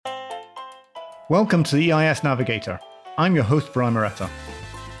Welcome to the EIS Navigator. I'm your host, Brian Moretta.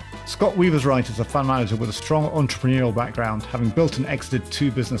 Scott Weavers-Wright is a fund manager with a strong entrepreneurial background, having built and exited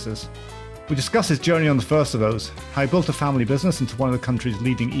 2 businesses. We discuss his journey on the first of those, how he built a family business into one of the country's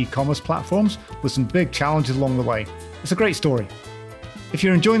leading e-commerce platforms with some big challenges along the way. It's a great story. If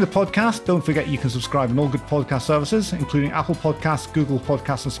you're enjoying the podcast, don't forget you can subscribe on all good podcast services, including Apple Podcasts, Google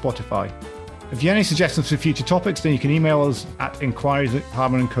Podcasts, and Spotify. If you have any suggestions for future topics, then you can email us at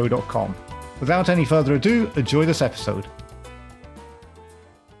inquiries@harmanandco.com. Without any further ado, enjoy this episode.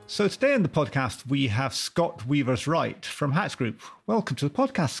 So today on the podcast, we have Scott Weavers-Wright from Hatch Group. Welcome to the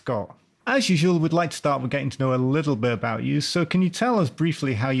podcast, Scott. As usual, we'd like to start with getting to know a little bit about you. So can you tell us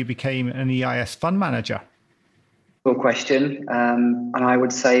briefly how you became an EIS fund manager? Good question. And I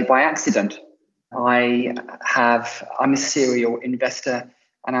would say by accident. I'm a serial investor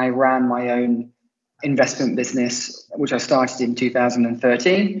and I ran my own investment business, which I started in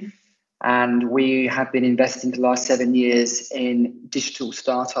 2013. And we have been investing for the last 7 years in digital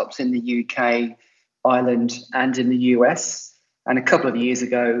startups in the UK, Ireland, and in the US. And a couple of years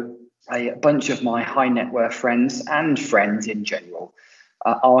ago, a bunch of my high net worth friends and friends in general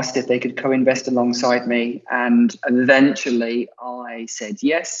asked if they could co-invest alongside me. And eventually I said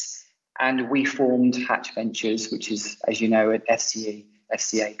yes. And we formed Hatch Ventures, which is, as you know, an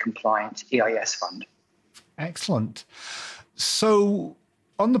FCA compliant EIS fund. Excellent. So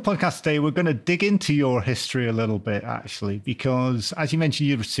on the podcast today, we're going to dig into your history a little bit, actually, because as you mentioned,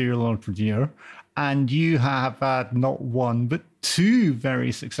 you're a serial entrepreneur and you have had not one, but 2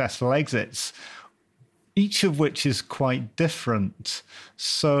 very successful exits, each of which is quite different.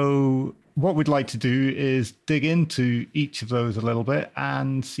 So what we'd like to do is dig into each of those a little bit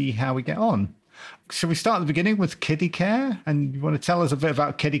and see how we get on. Shall we start at the beginning with kiddie care? And you want to tell us a bit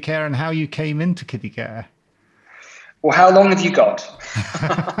about kiddie care and how you came into kiddie care? Well, how long have you got?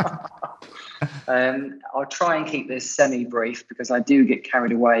 I'll try and keep this semi-brief because I do get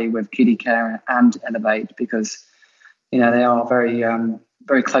carried away with kiddie care and Elevate because, you know, they are very,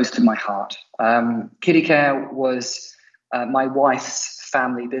 very close to my heart. Kiddie care was my wife's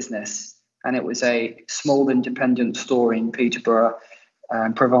family business, and it was a small independent store in Peterborough,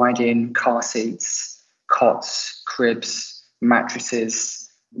 providing car seats, cots, cribs,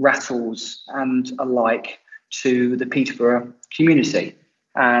 mattresses, rattles, and alike to the Peterborough community.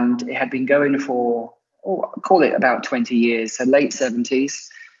 And it had been going for, call it about 20 years, so late 70s.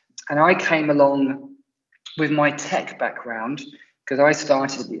 And I came along with my tech background because I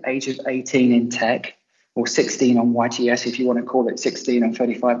started at the age of 18 in tech, or 16 on YTS, if you want to call it 16 on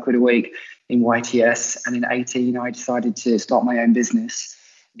 35 quid a week in YTS. And in 18, I decided to start my own business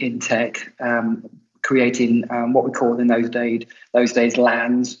in tech, creating what we called in those days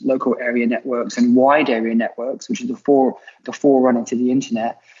LANs, local area networks, and wide area networks, which is the forerunner to the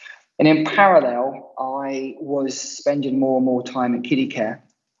internet. And in parallel, I was spending more and more time at kiddie care,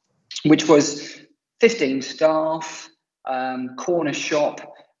 which was 15 staff, corner shop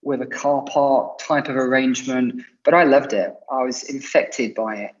with a car park type of arrangement. But I loved it. I was infected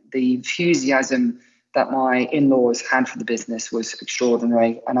by it. The enthusiasm that my in-laws had for the business was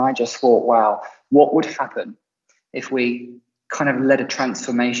extraordinary. And I just thought, wow, what would happen if we kind of led a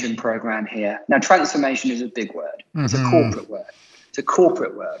transformation program here? Now, transformation is a big word. It's a corporate word. It's a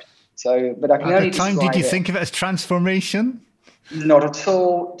corporate word. So, but I can only describe it. At the time, did you think of it as transformation? Not at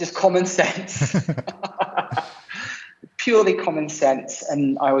all. Just common sense. Purely common sense.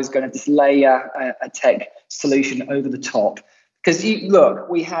 And I was going to just lay a tech solution over the top. Because, look,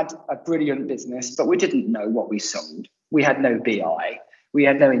 we had a brilliant business, but we didn't know what we sold. We had no BI. We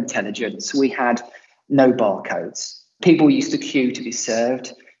had no intelligence. We had no barcodes. People used to queue to be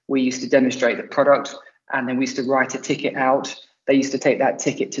served. We used to demonstrate the product, and then we used to write a ticket out. They used to take that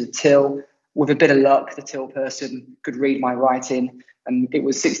ticket to the till. With a bit of luck, the till person could read my writing, and it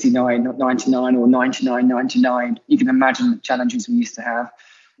was 69, not 99, or 99.99. You can imagine the challenges we used to have.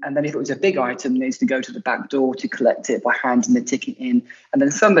 And then if it was a big item, they used to go to the back door to collect it by handing the ticket in. And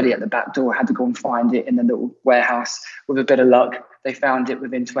then somebody at the back door had to go and find it in the little warehouse. With a bit of luck, they found it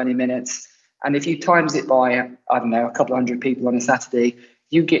within 20 minutes. And if you times it by, I don't know, a couple of hundred people on a Saturday,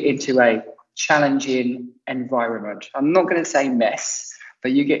 you get into a challenging environment. I'm not going to say mess,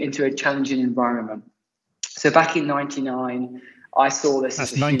 but you get into a challenging environment. So back in 99, I saw this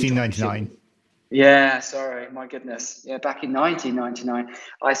as 1999. Yeah, sorry, my goodness. Yeah, back in 1999,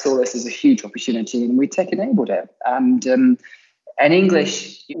 I saw this as a huge opportunity and we tech-enabled it. And in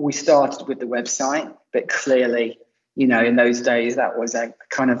English, we started with the website, but clearly, you know, in those days, that was a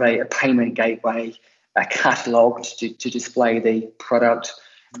kind of a payment gateway, a catalog to display the product,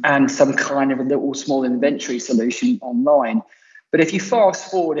 and some kind of a little small inventory solution online. But if you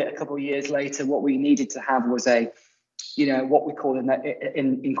fast forward it a couple of years later, what we needed to have was what we call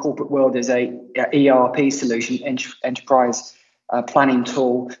in corporate world is a ERP solution, enterprise planning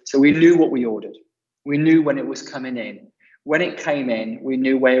tool. So we knew what we ordered. We knew when it was coming in. When it came in, we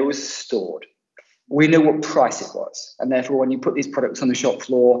knew where it was stored. We knew what price it was. And therefore, when you put these products on the shop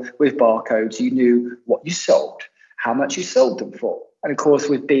floor with barcodes, you knew what you sold, how much you sold them for. And of course,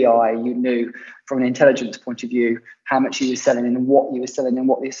 with BI, you knew from an intelligence point of view how much you were selling and what you were selling and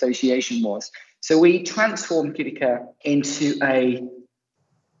what the association was. So we transformed Kidika into a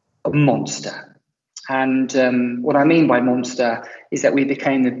monster. And what I mean by monster is that we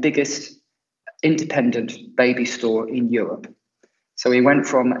became the biggest independent baby store in Europe. So we went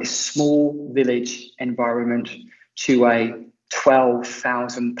from a small village environment to a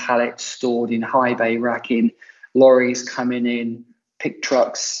 12,000 pallets stored in high bay racking, lorries coming in, pick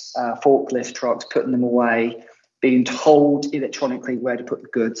trucks, forklift trucks, putting them away, being told electronically where to put the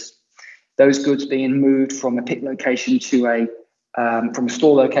goods. Those goods being moved from a pick location to from a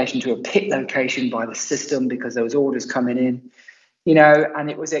store location to a pick location by the system because there was orders coming in,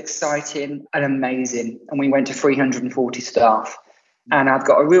 and it was exciting and amazing. And we went to 340 staff. And I've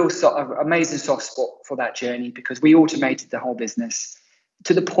got a real amazing soft spot for that journey because we automated the whole business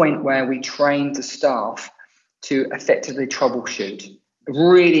to the point where we trained the staff to effectively troubleshoot. A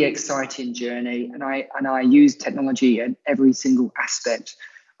really exciting journey. And I used technology in every single aspect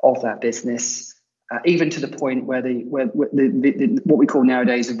of that business, even to the point where what we call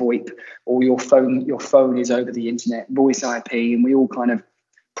nowadays a VoIP, or your phone is over the internet, voice IP, and we all kind of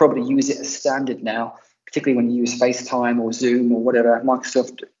probably use it as standard now, particularly when you use FaceTime or Zoom or whatever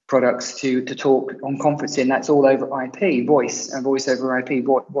Microsoft products to talk on conferencing. That's all over IP, voice and voice over IP,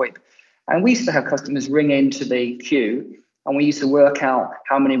 VoIP. And we used to have customers ring into the queue, and we used to work out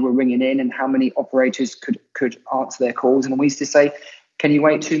how many were ringing in and how many operators could answer their calls. And we used to say, can you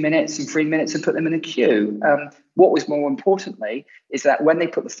wait 2 minutes and 3 minutes and put them in a queue? What was more importantly is that when they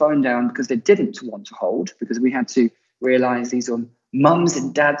put the phone down, because they didn't want to hold, because we had to realize these are mums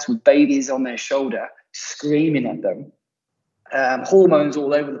and dads with babies on their shoulder, screaming at them, hormones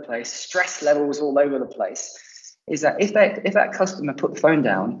all over the place, stress levels all over the place, is that if that customer put the phone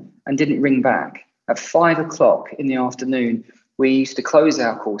down and didn't ring back at 5 o'clock in the afternoon, we used to close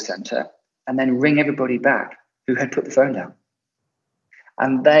our call center and then ring everybody back who had put the phone down.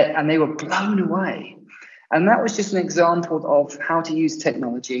 And they were blown away. And that was just an example of how to use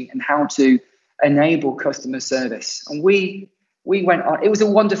technology and how to enable customer service. And we went on. It was a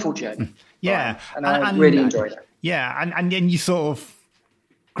wonderful journey. Yeah. And I really enjoyed it. Yeah. And then you sort of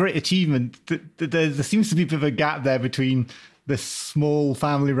great achievement. There seems to be a bit of a gap there between this small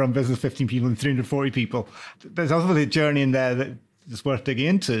family-run business, 15 people and 340 people. There's obviously a journey in there that is worth digging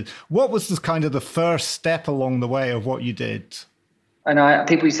into. What was kind of the first step along the way of what you did? And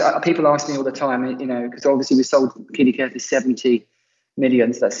people ask me all the time, because obviously we sold Kidika for 70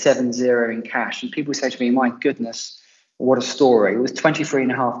 million, so that's 70 in cash. And people say to me, my goodness, what a story. It was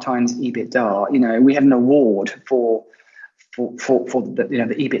 23.5 times EBITDA. We had an award for the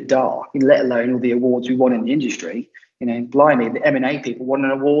EBITDA, let alone all the awards we won in the industry. Blimey, the M&A people won an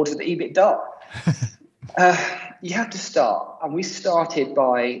award for the EBITDA. You have to start. And we started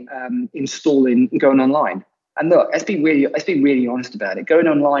by installing and going online. And look, let's be really honest about it. Going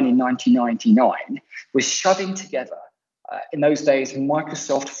online in 1999 was shoving together, in those days,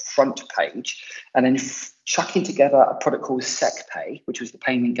 Microsoft front page, and then chucking together a product called SecPay, which was the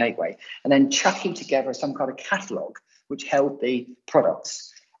payment gateway, and then chucking together some kind of catalog which held the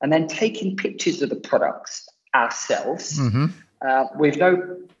products, and then taking pictures of the products ourselves with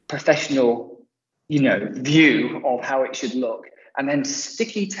no professional, view of how it should look, and then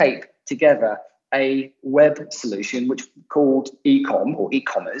sticky tape together a web solution which called e-com or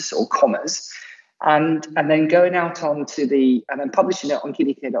e-commerce or commerce, and then going out onto and then publishing it on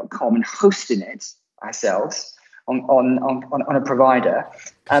kidika.com and hosting it ourselves on a provider,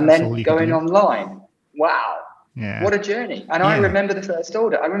 and then going online. Wow. Yeah. What a journey. And I remember the first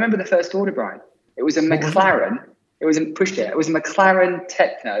order. Brian. It was a McLaren. It was a pushchair. It was a McLaren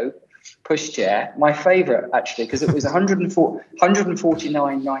Techno pushchair. My favorite, actually, because it was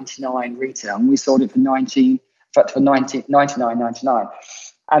 149.99 retail, and we sold it for 99.99.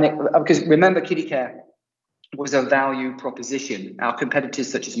 And because remember, Kidika was a value proposition. Our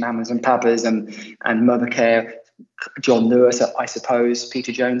competitors, such as Mamas and Papas and Mothercare, John Lewis, I suppose,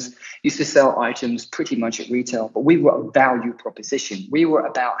 Peter Jones, used to sell items pretty much at retail, but we were a value proposition. We were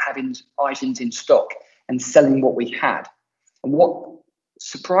about having items in stock and selling what we had. And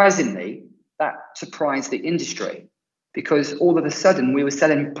surprisingly, that surprised the industry, because all of a sudden we were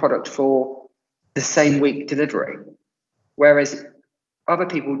selling product for the same week delivery. whereas other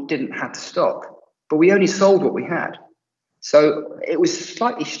people didn't have to stock, but we only sold what we had. So it was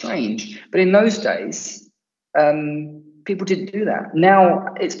slightly strange. But in those days, people didn't do that.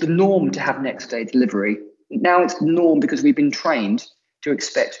 Now it's the norm to have next day delivery. Now it's the norm because we've been trained to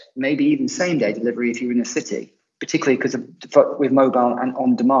expect maybe even same day delivery if you're in a city, particularly because with mobile and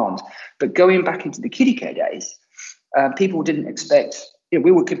on demand. But going back into the kiddie care days, people didn't expect.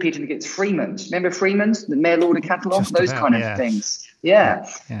 We were competing against Freeman's. Remember Freeman's, the mail order catalogue, those kind of things. Yeah.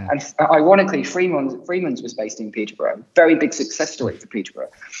 And ironically, Freeman's was based in Peterborough. Very big success story for Peterborough.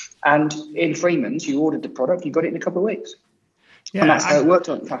 And in Freeman's, you ordered the product, you got it in a couple of weeks. Yeah, and that's how it worked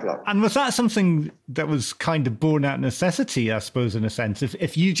on the catalogue. And was that something that was kind of born out of necessity, I suppose, in a sense?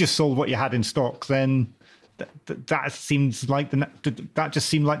 If you just sold what you had in stock, then that seems like that just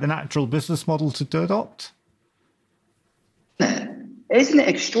seemed like the natural business model to adopt? Isn't it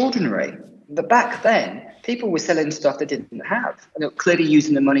extraordinary that back then people were selling stuff they didn't have, and they were clearly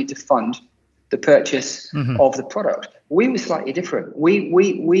using the money to fund the purchase of the product? We were slightly different.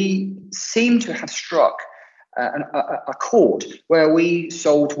 We seem to have struck a chord where we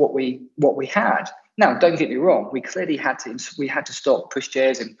sold what we had. Now, don't get me wrong. We clearly had to stock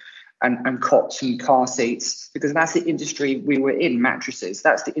pushchairs and cots and car seats because that's the industry we were in. Mattresses.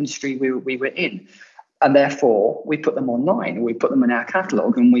 That's the industry we were in. And therefore, we put them online. We put them in our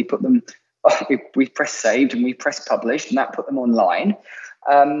catalogue, and we put them. We press saved and we press published, and that put them online.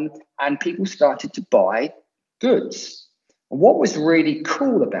 And people started to buy goods. And what was really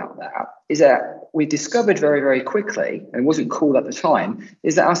cool about that is that we discovered very, very quickly, and it wasn't cool at the time,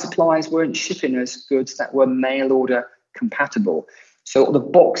 is that our suppliers weren't shipping us goods that were mail order compatible. So the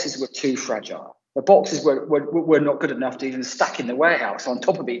boxes were too fragile. The boxes were not good enough to even stack in the warehouse on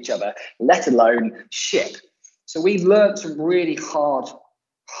top of each other, let alone ship. So we learned some really hard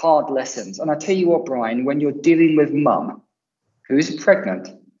lessons. And I tell you what, Brian, when you're dealing with mum who's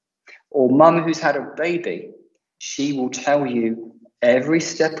pregnant or mum who's had a baby, she will tell you every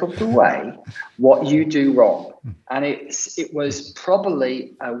step of the way what you do wrong. And it was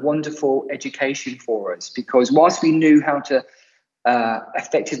probably a wonderful education for us, because whilst we knew how to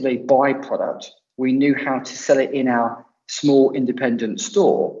effectively buy product, we knew how to sell it in our small independent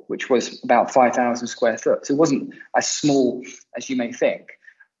store, which was about 5,000 square foot. So it wasn't as small as you may think.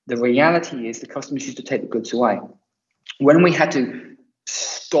 The reality is the customers used to take the goods away. When we had to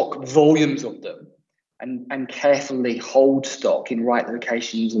stock volumes of them and carefully hold stock in right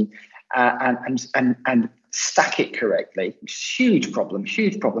locations and stack it correctly, huge problem,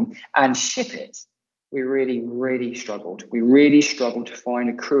 and ship it, we really struggled. We really struggled to find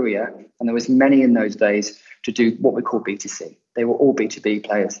a courier, and there was many in those days to do what we call B2C. They were all B2B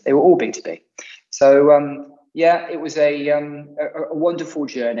players. They were all B2B. So it was a wonderful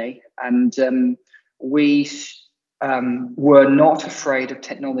journey, and we were not afraid of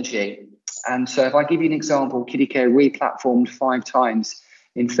technology. And so, if I give you an example, KiddieCare re-platformed 5 times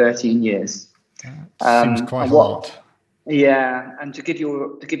in 13 years. Seems quite a lot. Yeah, and to give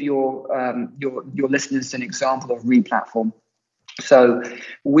your listeners an example of re-platform, so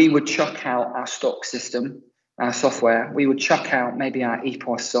we would chuck out our stock system, our software. We would chuck out maybe our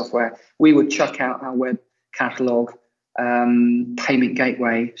EPOS software. We would chuck out our web catalog, payment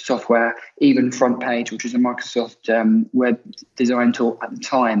gateway software, even Front Page, which was a Microsoft web design tool at the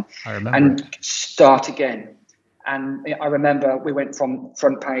time, I remember, and start again. And I remember we went from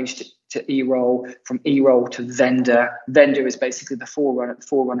Front Page to e-roll, from e-roll to Vendor. Vendor is basically the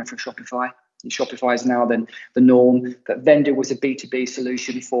forerunner for Shopify. Shopify is now then the norm. But Vendor was a B2B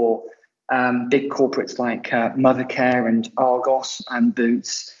solution for big corporates like Mothercare and Argos and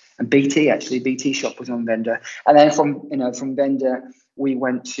Boots and BT. Actually, BT Shop was on Vendor. And then from Vendor we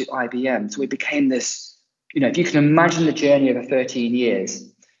went to IBM. So we became this. If you can imagine the journey over 13 years,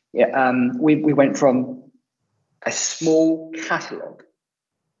 we went from a small catalogue,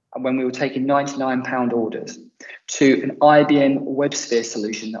 and when we were taking £99 orders, to an IBM WebSphere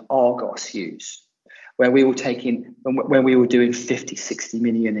solution that Argos used, where we were doing 50, 60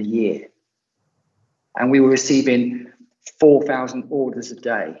 million a year. And we were receiving 4,000 orders a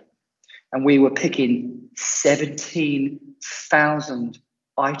day. And we were picking 17,000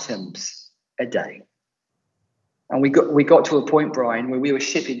 items a day. And we got to a point, Brian, where we were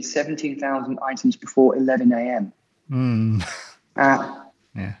shipping 17,000 items before 11 a.m. Yeah.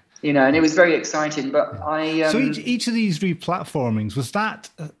 And it was very exciting. But So each of these re-platformings, was that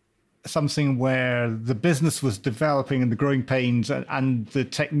something where the business was developing and the growing pains and the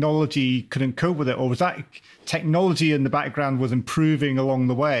technology couldn't cope with it? Or was that technology in the background was improving along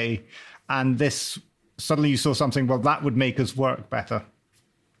the way, and this suddenly you saw something, well, that would make us work better?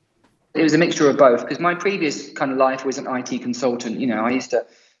 It was a mixture of both, because my previous kind of life was an IT consultant. I used to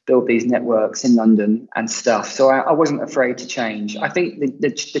build these networks in London and stuff. So I wasn't afraid to change. I think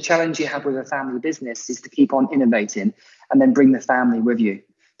the challenge you have with a family business is to keep on innovating and then bring the family with you.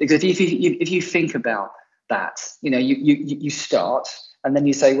 Because if you think about that, you start and then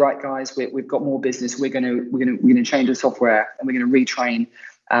you say, right, guys, we've got more business. We're gonna change the software and we're gonna retrain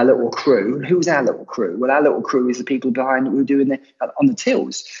our little crew. Who's our little crew? Well, our little crew is the people behind who were doing on the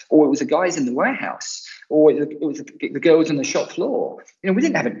tills, or it was the guys in the warehouse, or it was the girls on the shop floor. We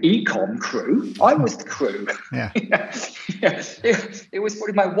didn't have an e-com crew. I was the crew. Yeah. It was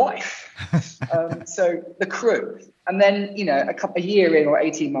probably my wife. So the crew. And then, a year in or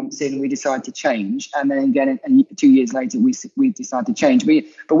 18 months in, we decided to change. And then again, 2 years later, we decided to change.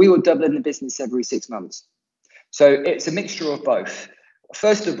 But we were doubling the business every 6 months. So it's a mixture of both.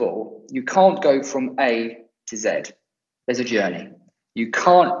 First of all, you can't go from A to Z. There's a journey. You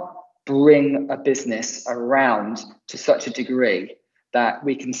can't bring a business around to such a degree that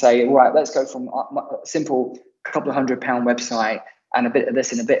we can say, right, let's go from a simple couple of £100 website and a bit of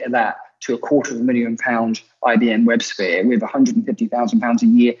this and a bit of that to a £250,000 IBM WebSphere with £150,000 a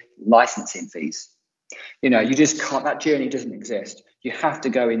year licensing fees. You just can't. That journey doesn't exist. You have to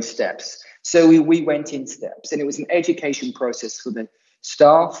go in steps. So we went in steps, and it was an education process for the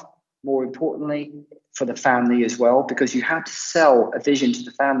staff, more importantly, for the family as well, because you had to sell a vision to the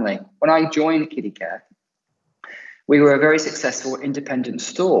family. When I joined Kiddie Care, we were a very successful independent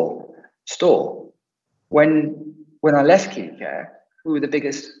store. When I left Kiddie Care, we were the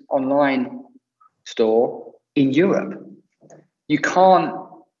biggest online store in Europe. You can't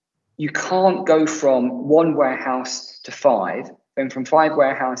go from one warehouse to 5, and from 5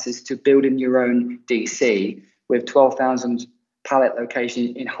 warehouses to building your own DC with 12,000 pallet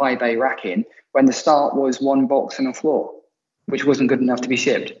location in high bay racking when the start was 1 box on a floor, which wasn't good enough to be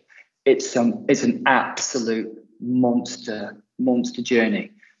shipped. It's an absolute monster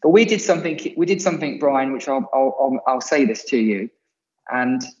journey. But we did something, Brian, which I'll say this to you,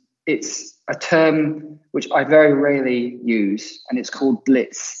 and it's a term which I very rarely use, and it's called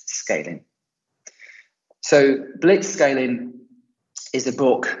blitz scaling. So blitz scaling is a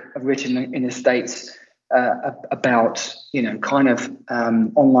book written in the States about,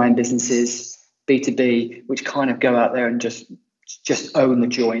 online businesses, B2B, which kind of go out there and just own the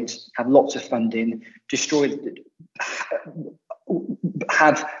joint, have lots of funding,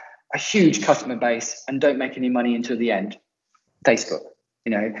 have a huge customer base and don't make any money until the end. Facebook,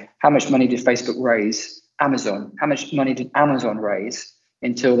 how much money did Facebook raise? Amazon, how much money did Amazon raise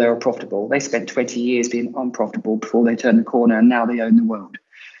until they were profitable? They spent 20 years being unprofitable before they turned the corner, and now they own the world.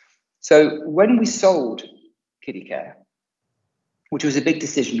 So when we sold Kiddie Care, which was a big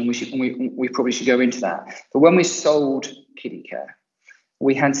decision, and we probably should go into that. But when we sold Kiddie Care,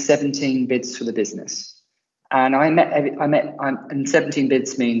 we had 17 bids for the business. And and 17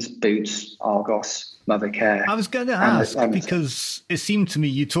 bids means Boots, Argos, Mothercare. I was going to ask, because it seemed to me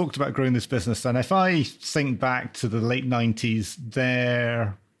you talked about growing this business, and if I think back to the late 90s,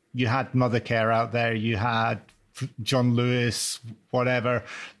 you had Mothercare out there, you had John Lewis, whatever.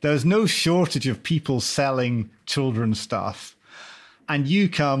 There's no shortage of people selling children's stuff. And you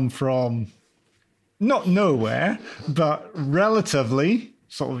come from not nowhere, but relatively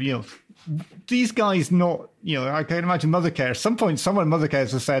sort of, these guys not, I can imagine Mothercare. At some point, someone at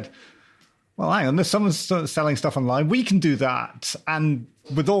Mothercare has said, well, hang on, there's someone selling stuff online. We can do that. And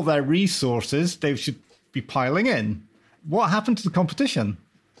with all their resources, they should be piling in. What happened to the competition?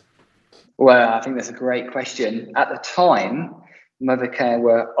 Well, I think that's a great question. At the time, Mothercare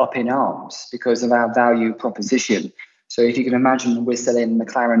were up in arms because of our value proposition. So if you can imagine, we're selling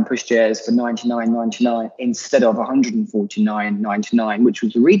McLaren pushchairs for $99.99 instead of $149.99, which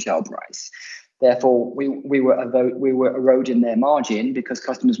was the retail price. Therefore, we were eroding their margin because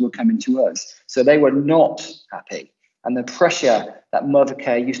customers were coming to us. So they were not happy. And the pressure that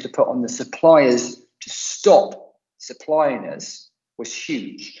Mothercare used to put on the suppliers to stop supplying us was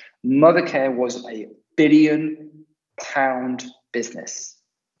huge. Mothercare was a £1 billion business.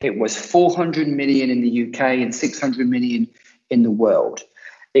 It was 400 million in the UK and 600 million in the world.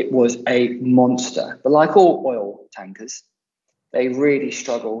 It was a monster. But like all oil tankers, they really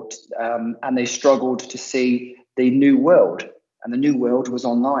struggled, and they struggled to see the new world. And the new world was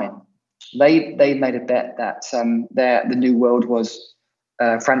online. They made a bet that the new world was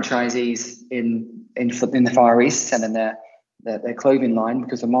franchisees in the Far East selling their clothing line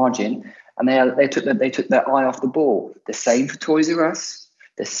because of margin, and they took their eye off the ball. The same for Toys R Us,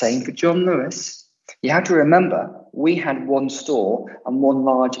 the same for John Lewis. You have to remember, we had one store and one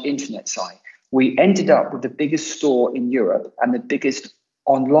large internet site. We ended up with the biggest store in Europe and the biggest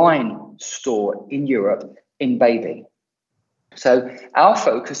online store in Europe in baby. So our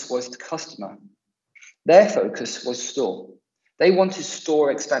focus was the customer. Their focus was store. They wanted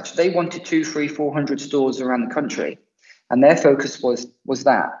store expansion. They wanted 200, 300, 400 stores around the country. And their focus was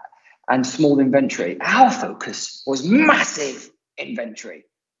that and small inventory. Our focus was massive inventory.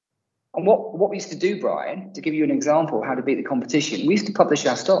 And what we used to do, Brian, to give you an example how to beat the competition, we used to publish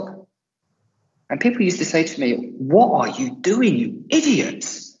our stock. And people used to say to me, what are you doing, you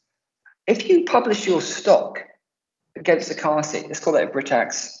idiots? If you publish your stock against a car seat, let's call it a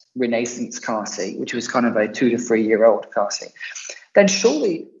Britax Renaissance car seat, which was kind of a 2 to 3 year old car seat, then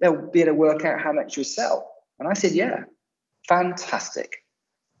surely they'll be able to work out how much you sell. And I said, yeah, fantastic.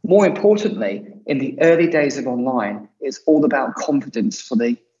 More importantly, in the early days of online, it's all about confidence for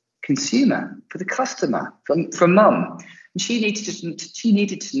the consumer, for the customer, from mum. And she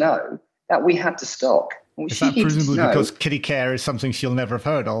needed to know that we had the stock. Is that presumably because kitty care is something she'll never have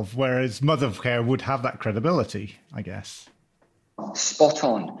heard of, whereas mother care would have that credibility, I guess? Spot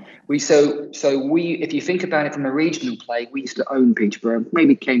on. So if you think about it from a regional play, we used to own Peterborough,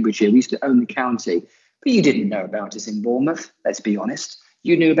 maybe Cambridgeshire, we used to own the county, but you didn't know about us in Bournemouth, let's be honest.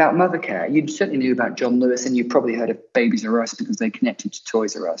 You knew about mother care. You certainly knew about John Lewis, and you probably heard of Babies R Us because they connected to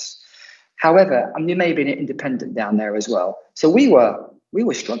Toys R Us. However, you may be an independent down there as well. So we were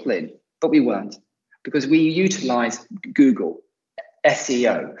struggling, but we weren't, because we utilised Google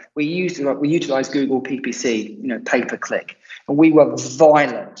SEO. We utilised Google PPC, pay per click, and we were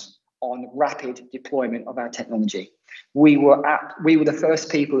violent on rapid deployment of our technology. We were the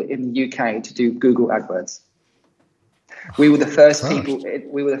first people in the UK to do Google AdWords. We were the first people.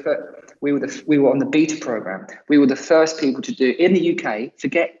 We were on the beta program. We were the first people to do in the UK.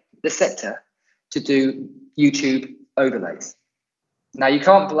 Forget the sector, to do YouTube overlays. Now you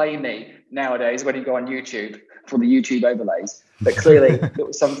can't blame me nowadays when you go on YouTube for the YouTube overlays, but clearly it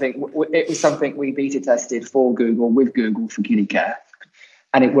was something we beta tested for Google with Google for kitty care,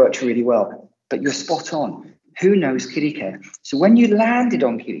 and it worked really well. But you're spot on. Who knows kitty care? So when you landed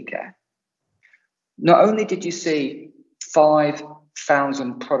on kitty care, not only did you see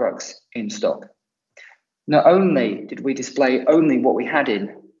 5,000 products in stock, not only did we display only what we had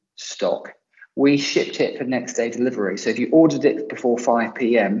in stock, we shipped it for next day delivery. So if you ordered it before 5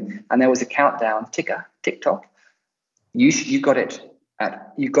 p.m. and there was a countdown ticker, tick-tock, you got it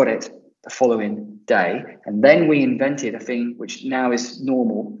the following day. And then we invented a thing which now is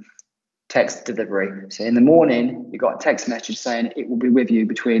normal, text delivery. So in the morning, you got a text message saying it will be with you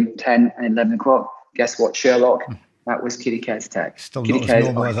between 10 and 11 o'clock. Guess what, Sherlock? That was kitty care's tech. Still not as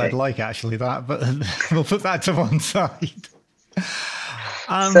normal as I'd like, actually, that, but we'll put that to one side.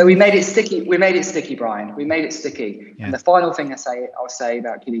 So we made it sticky. Brian. We made it sticky. Yeah. And the final thing I'll say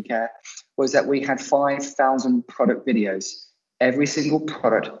about kitty care was that we had 5,000 product videos. Every single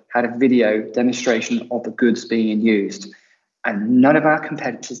product had a video demonstration of the goods being used, and none of our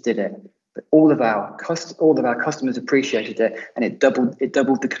competitors did it. But all of our customers appreciated it, and it doubled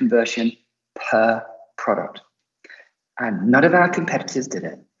the conversion per product. And none of our competitors did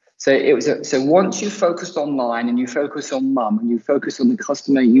it. So once you focused online and you focus on mum and you focus on the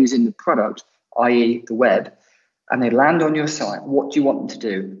customer using the product, i.e. the web, and they land on your site, what do you want them to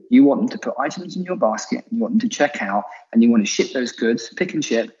do? You want them to put items in your basket, and you want them to check out, and you want to ship those goods, pick and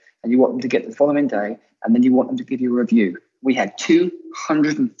ship, and you want them to get the following day, and then you want them to give you a review. We had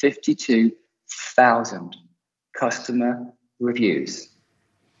 252,000 customer reviews.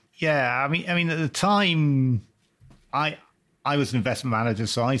 Yeah, I mean, at the time, I was an investment manager,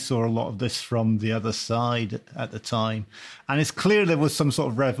 so I saw a lot of this from the other side at the time. And it's clear there was some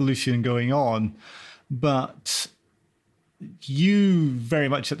sort of revolution going on, but you very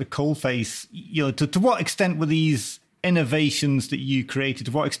much at the coalface, to what extent were these innovations that you created,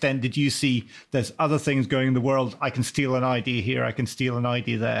 to what extent did you see there's other things going in the world? I can steal an idea here, I can steal an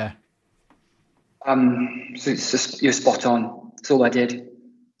idea there. So you're spot on. It's all I did.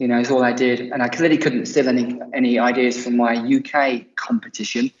 It's all I did. And I clearly couldn't steal any ideas from my UK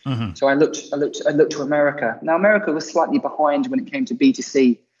competition. Mm-hmm. So I looked to America. Now, America was slightly behind when it came to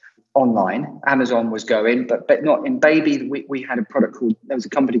B2C online. Amazon was going, but not in baby. We had there was a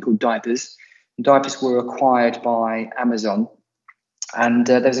company called Diapers. Diapers were acquired by Amazon. And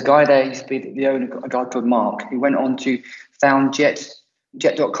there was a guy there, used to be the owner, a guy called Mark, who went on to found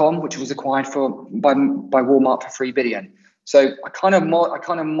Jet.com, which was acquired by Walmart for $3 billion. So I kind of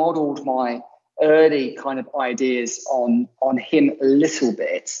modeled my early kind of ideas on him a little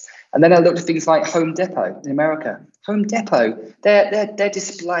bit. And then I looked at things like Home Depot in America. Home Depot, their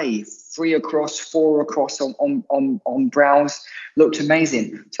display 3 across, 4 across on browse looked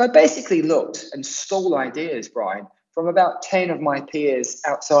amazing. So I basically looked and stole ideas, Brian, from about 10 of my peers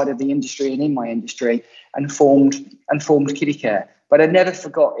outside of the industry and in my industry, and formed Kiddie Care. But I never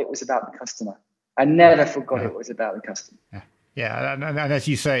forgot it was about the customer. I never forgot it was about the customer. Yeah, and as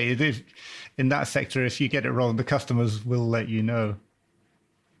you say, in that sector, if you get it wrong, the customers will let you know.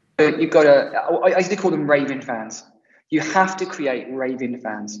 But you've got to, I used to call them raving fans. You have to create raving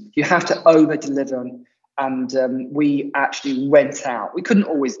fans. You have to over-deliver. And we actually went out. We couldn't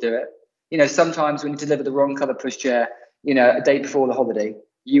always do it. You know, sometimes when you deliver the wrong color pushchair, you know, a day before the holiday,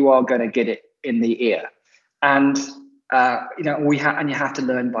 you are going to get it in the ear. And you know, you have to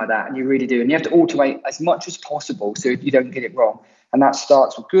learn by that, and you really do. And you have to automate as much as possible so you don't get it wrong. And that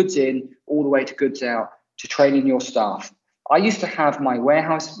starts with goods in, all the way to goods out, to training your staff. I used to have my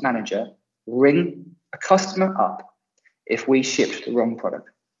warehouse manager ring a customer up if we shipped the wrong product.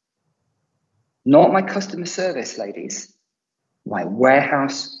 Not my customer service ladies, my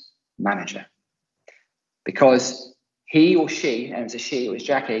warehouse manager. Because he or she, and it was a she, it was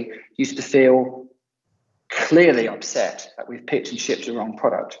Jackie, used to feel clearly upset that we've picked and shipped the wrong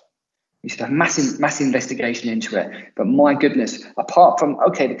product. We used to have massive investigation into it. But my goodness, apart from,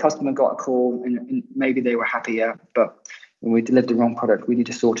 okay, the customer got a call and maybe they were happier, but when we delivered the wrong product, we need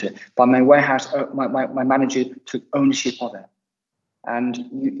to sort it. But my warehouse, my manager took ownership of it. And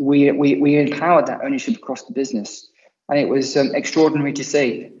we empowered that ownership across the business. And it was extraordinary to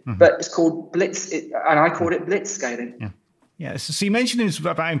see. Mm-hmm. But it's called Blitz, and I called it Blitz scaling. Yeah. So you mentioned it was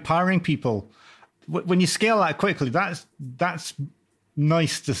about empowering people. When you scale that quickly, that's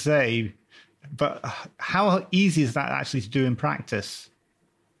nice to say, but how easy is that actually to do in practice?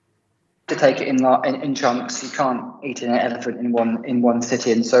 To take it in chunks. You can't eat an elephant in one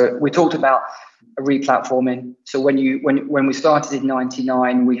sitting. So we talked about replatforming. So when we started in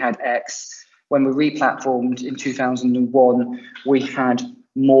 '99, we had X. When we replatformed in 2001, we had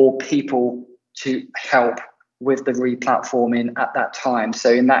more people to help with the replatforming at that time.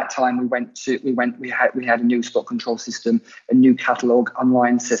 So in that time, we had a new stock control system, a new catalog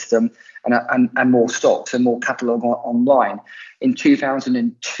online system, and more stock, so more catalog online. In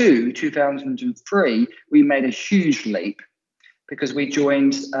 2002, 2003, we made a huge leap because we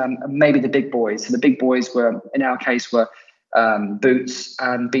joined maybe the big boys. So the big boys were, in our case, were Boots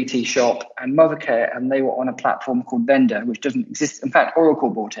and BT Shop and Mothercare, and they were on a platform called Vendor, which doesn't exist. In fact, Oracle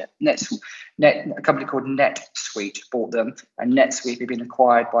bought it. A company called NetSuite bought them, and NetSuite have been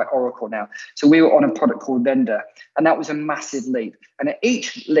acquired by Oracle now. So we were on a product called Vendor, and that was a massive leap. And at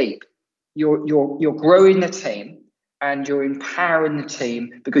each leap, you're growing the team and you're empowering the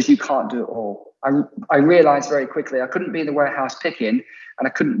team because you can't do it all. I realized very quickly I couldn't be in the warehouse picking, and I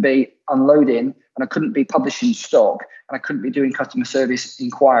couldn't be unloading, and I couldn't be publishing stock, and I couldn't be doing customer service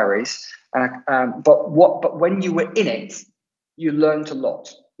inquiries. But when you were in it, you learned a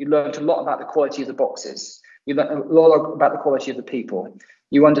lot. You learned a lot about the quality of the boxes. You learned a lot about the quality of the people.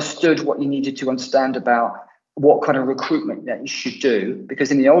 You understood what you needed to understand about what kind of recruitment that you should do.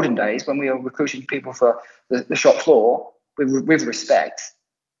 Because in the olden days, when we were recruiting people for the shop floor, with respect,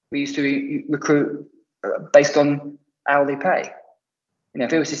 we used to recruit based on hourly pay. You know,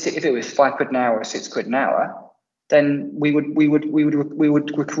 if it was £5 an hour or £6 an hour, then we would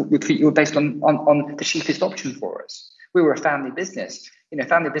recruit you based on the cheapest option for us. We were a family business. You know,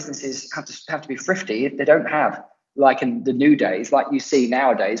 family businesses have to be thrifty. They don't have, like in the new days, like you see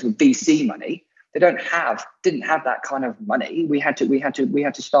nowadays with VC money. They didn't have that kind of money. We had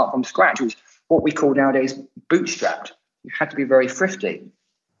to start from scratch. It was what we call nowadays bootstrapped. You had to be very thrifty.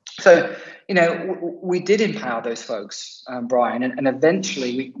 So, you know, we did empower those folks, Brian, and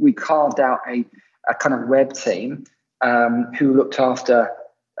eventually we carved out a kind of web team who looked after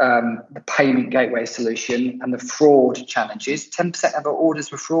the payment gateway solution and the fraud challenges. 10% of our orders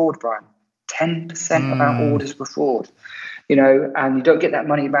were fraud, Brian. 10% of our orders were fraud. You know, and you don't get that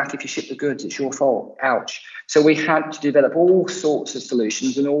money back if you ship the goods. It's your fault. Ouch. So we had to develop all sorts of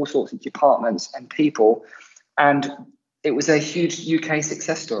solutions and all sorts of departments and people, and it was a huge UK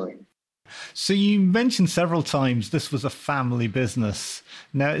success story. So you mentioned several times this was a family business.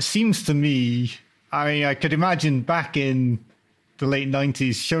 Now, it seems to me, I could imagine back in the late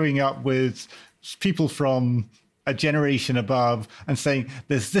 90s showing up with people from a generation above and saying,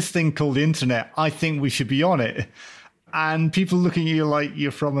 there's this thing called the internet. I think we should be on it. And people looking at you like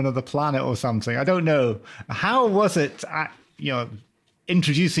you're from another planet or something. I don't know. How was it,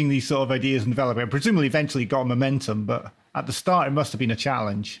 introducing these sort of ideas and developing? Presumably eventually got momentum, but at the start it must have been a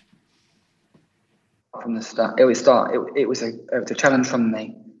challenge. From the start, it was a challenge from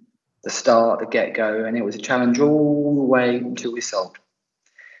the start, the get-go, and it was a challenge all the way until we sold.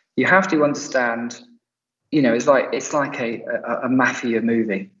 You have to understand, you know, it's like a mafia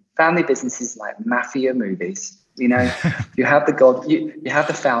movie. Family businesses like mafia movies. You know, you have you have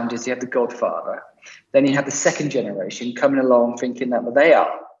the founders, you have the godfather. Then you have the second generation coming along thinking that they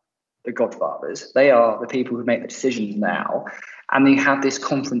are the godfathers. They are the people who make the decisions now. And you have this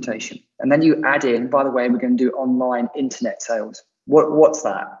confrontation. And then you add in, by the way, we're going to do online internet sales. What's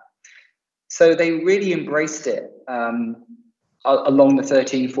that? So they really embraced it along the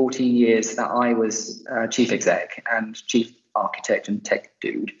 13, 14 years that I was chief exec and chief architect and tech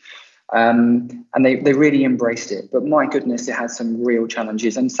dude. And they really embraced it. But my goodness, it had some real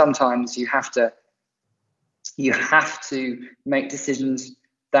challenges. And sometimes you have to make decisions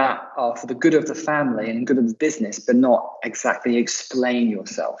that are for the good of the family and good of the business, but not exactly explain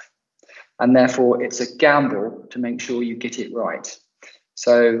yourself. And therefore, it's a gamble to make sure you get it right.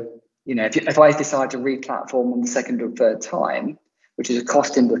 So, you know, if I decide to re-platform on the second or third time, which is a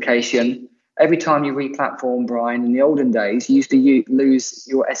cost implication, every time you re-platform, Brian, in the olden days, you used to lose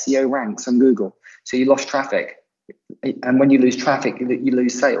your SEO ranks on Google. So you lost traffic. And when you lose traffic, you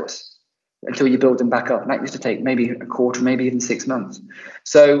lose sales until you build them back up. And that used to take maybe a quarter, maybe even 6 months.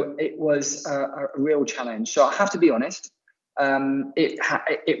 So it was a real challenge. So I have to be honest,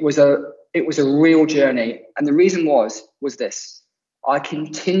 it was a real journey. And the reason was this: I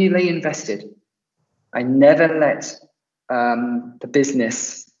continually invested. I never let the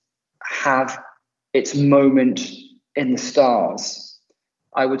business have its moment in the stars.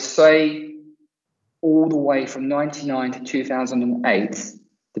 I would say all the way from 99 to 2008,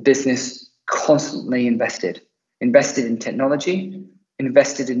 the business constantly invested in technology,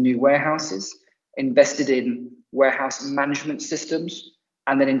 invested in new warehouses, invested in warehouse management systems.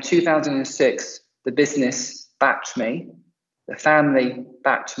 And then in 2006, the business backed me, the family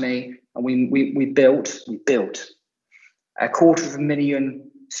backed me, and we built a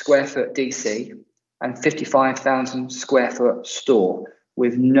 250,000 square foot DC and 55,000 square foot store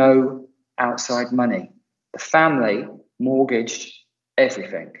with no outside money. The family mortgaged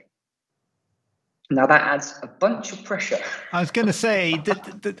everything. Now that adds a bunch of pressure. I was going to say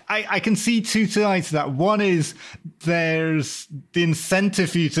that I can see two sides to that. One is there's the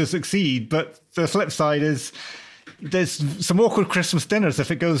incentive for you to succeed, but the flip side is there's some awkward Christmas dinners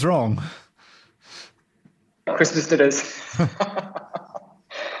if it goes wrong. Christmas dinners.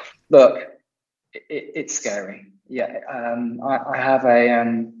 Look, it's scary. Yeah, I have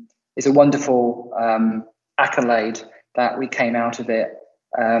it's a wonderful accolade that we came out of it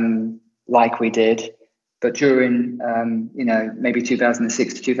like we did. But during, maybe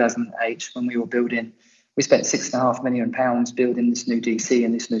 2006 to 2008, when we were building, we spent £6.5 million building this new DC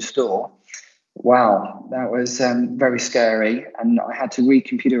and this new store. Wow, that was very scary. And I had to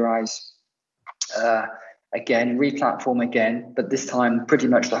recomputerize again, re-platform again, but this time pretty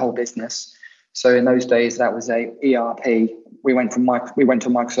much the whole business. So in those days, that was a ERP. We went to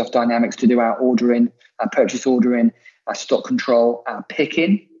Microsoft Dynamics to do our ordering, our purchase ordering, our stock control, our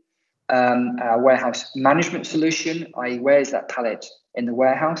picking, our warehouse management solution, i.e. where's that pallet in the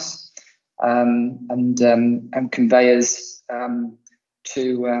warehouse, and conveyors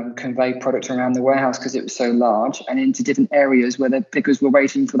to convey product around the warehouse because it was so large and into different areas where the pickers were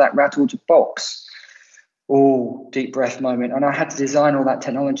waiting for that rattle to box. Oh, deep breath moment. And I had to design all that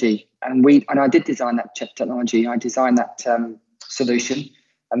technology. And I did design that technology. I designed that solution.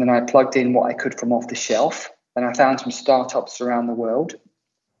 And then I plugged in what I could from off the shelf. And I found some startups around the world,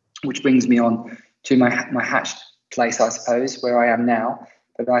 which brings me on to my hatched place, I suppose, where I am now.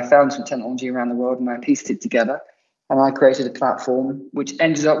 But I found some technology around the world and I pieced it together. And I created a platform which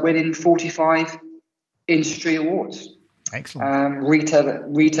ended up winning 45 industry awards. Excellent.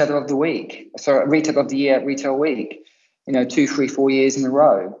 Retailer of the week. Sorry, Retailer of the Year, Retail Week. 2, 3, 4 years in a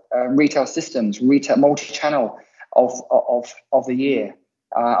row. Retail Systems, Retail Multi-Channel of the year.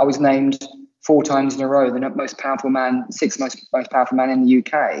 I was named 4 times in a row the most powerful man, 6th most powerful man in the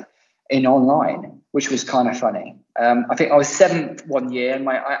UK in online, which was kind of funny. I think I was 7th one year, and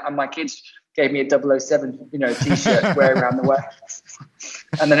my kids gave me a 007, T-shirt to wear around the warehouse.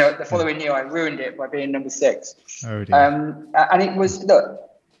 And then the following year, I ruined it by being number 6. Oh dear. And it was, look,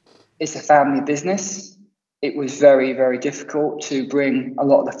 it's a family business. It was very, very difficult to bring a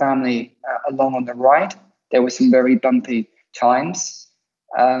lot of the family along on the ride. There were some very bumpy times.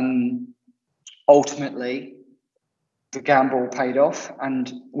 Ultimately, the gamble paid off.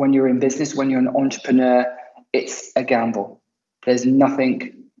 And when you're in business, when you're an entrepreneur, it's a gamble. There's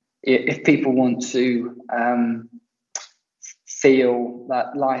nothing. If people want to feel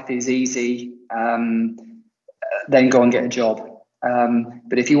that life is easy, then go and get a job.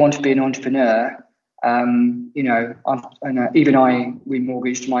 But if you want to be an entrepreneur, even I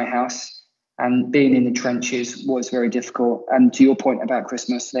remortgaged my house, and being in the trenches was very difficult. And to your point about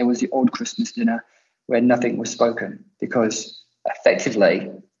Christmas, there was the odd Christmas dinner where nothing was spoken, because effectively,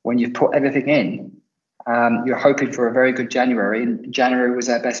 when you put everything in, you're hoping for a very good January, and January was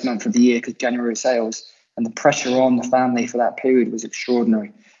our best month of the year because January sales, and the pressure on the family for that period was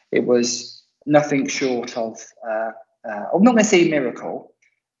extraordinary. It was nothing short of, I'm not going to say a miracle,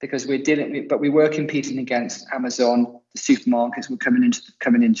 because but we were competing against Amazon. The supermarkets were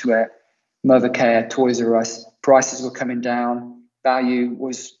coming into it. Mothercare, Toys R Us, prices were coming down. Value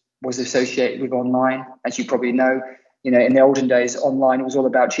was associated with online, as you probably know. In the olden days, online was all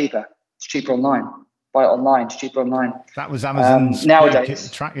about cheaper. It's cheaper online. Buy it online. It's cheaper online. That was Amazon's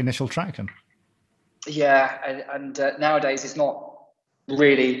nowadays initial traction. Yeah, and nowadays it's not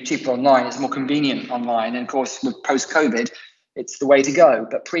really cheaper online. It's more convenient online. And of course, with post-COVID, it's the way to go.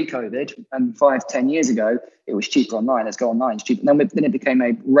 But pre-COVID and 5-10 years ago, it was cheaper online. Let's go online. It's cheaper. Then it became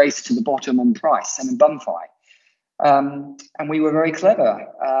a race to the bottom on price and bum fight. And we were very clever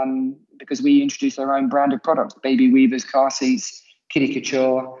because we introduced our own branded products: baby weavers, car seats, kiddie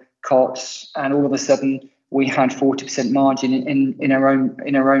couture, cots, and all of a sudden we had 40% margin in our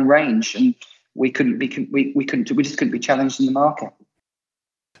own range, and we just couldn't be challenged in the market.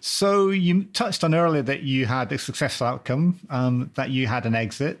 So you touched on earlier that you had a successful outcome, that you had an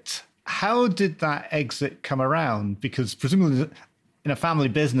exit. How did that exit come around? Because presumably in a family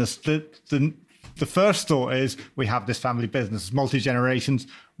business, the first thought is, we have this family business, multi-generations,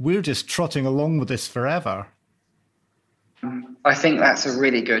 we're just trotting along with this forever. I think that's a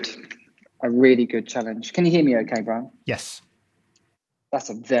really good challenge. Can you hear me okay, Brian? Yes. That's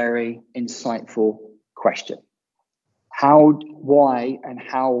a very insightful question. Why and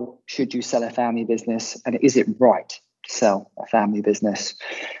how should you sell a family business? And is it right to sell a family business?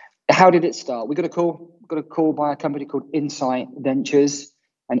 How did it start? We got a call by a company called Insight Ventures,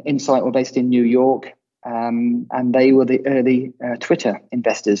 and Insight were based in New York, and they were the early Twitter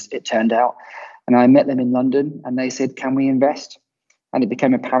investors, it turned out. And I met them in London, and they said, "Can we invest?" And it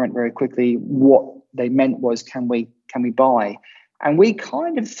became apparent very quickly what they meant was, "Can we buy?" And we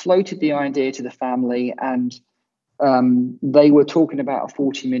kind of floated the idea to the family, and they were talking about a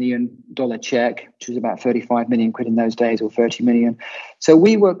 $40 million check, which was about 35 million quid in those days, or 30 million. So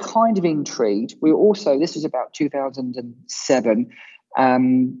we were kind of intrigued. We were also, this was about 2007,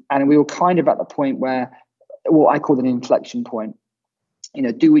 and we were kind of at the point where, what I call an inflection point.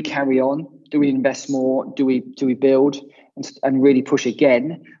 Do we carry on? Do we invest more? Do we build and really push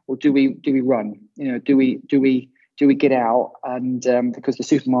again, or do we run? Do we get out? And because the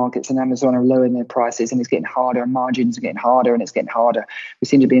supermarkets and Amazon are lowering their prices, and it's getting harder, and margins are getting harder, and it's getting harder. We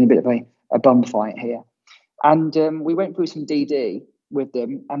seem to be in a bit of a bum fight here. And we went through some DD with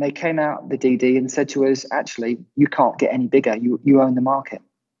them, and they came out the DD and said to us, "Actually, you can't get any bigger. You own the market.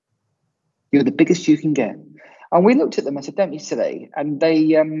 You're the biggest you can get." And we looked at them and said, "Don't be silly." And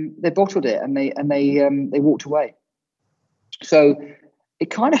they bottled it, and they walked away. So it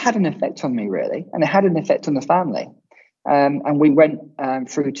kind of had an effect on me, really, and it had an effect on the family. And we went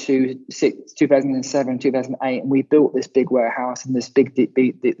through to 2007, 2008, and we built this big warehouse and this big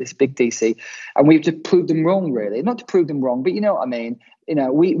DC. And we've to prove them wrong, really. Not to prove them wrong, but you know what I mean.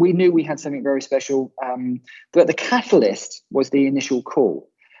 We knew we had something very special. But the catalyst was the initial call.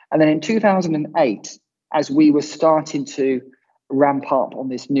 And then in 2008, as we were starting to ramp up on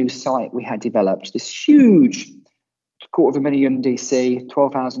this new site we had developed, this huge 250,000 DC,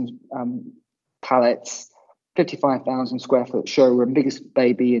 12,000 pallets, 55,000 square foot showroom, biggest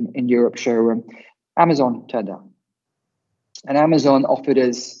baby in Europe showroom, Amazon turned up. And Amazon offered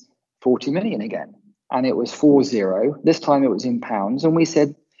us 40 million again. And it was 40. This time it was in pounds. And we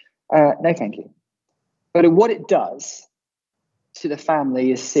said, no, thank you. But what it does to the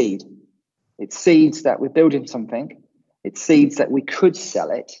family is seed. It seeds that we're building something. It seeds that we could sell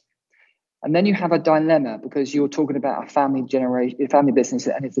it. And then you have a dilemma, because you're talking about a family business,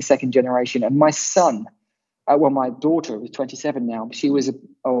 and it's the second generation. And my son, my daughter, who's 27 now, she was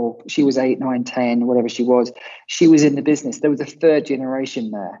 8, 9, 10, whatever she was. She was in the business. There was a third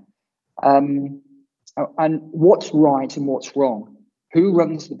generation there. And what's right and what's wrong? Who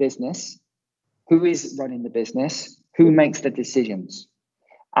runs the business? Who is running the business? Who makes the decisions?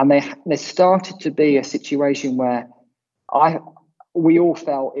 And there started to be a situation where we all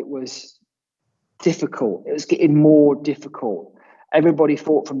felt it was difficult. It was getting more difficult. Everybody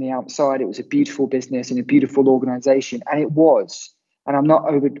thought from the outside it was a beautiful business and a beautiful organization, and it was. And I'm not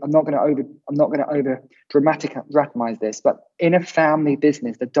going to over dramatize this, but in a family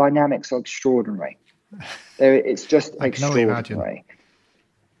business, the dynamics are extraordinary. It's just extraordinary.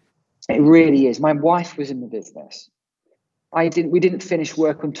 It really is. My wife was in the business. We didn't finish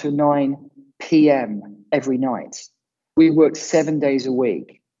work until 9 p.m. every night. We worked 7 days a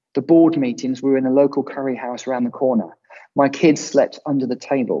week. The board meetings, we were in a local curry house around the corner. My kids slept under the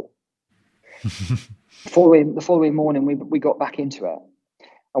table. The following morning, we got back into it.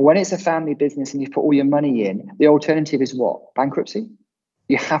 And when it's a family business and you put all your money in, the alternative is what? Bankruptcy?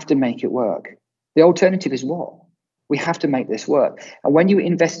 You have to make it work. The alternative is what? We have to make this work. And when you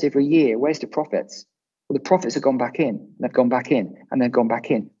invest every year, where's the profits? Well, the profits have gone back in. They've gone back in, and they've gone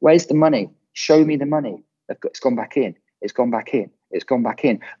back in. Where's the money? Show me the money. It's gone back in. It's gone back in. It's gone back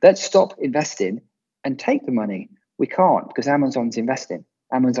in. Let's stop investing and take the money. We can't, because Amazon's investing.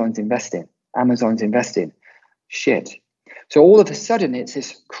 Amazon's investing. Amazon's investing. Shit. So all of a sudden, it's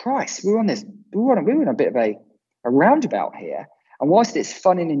this, Christ, we're on a bit of a roundabout here. And whilst it's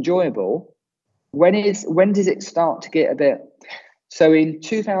fun and enjoyable, when does it start to get a bit? So in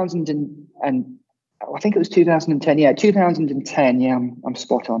 2000 and I think it was 2010. Yeah, 2010. Yeah, I'm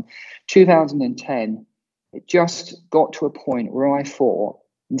spot on. 2010. It just got to a point where I thought,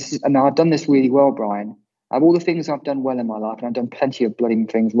 and I've done this really well, Brian. Of all the things I've done well in my life, and I've done plenty of bloody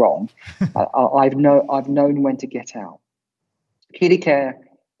things wrong, I've known when to get out. Kiddie Care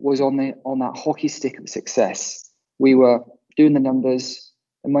was on that hockey stick of success. We were doing the numbers.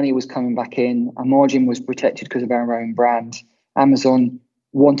 The money was coming back in. Our margin was protected because of our own brand. Amazon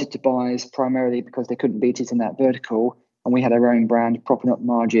wanted to buy us primarily because they couldn't beat it in that vertical, and we had our own brand propping up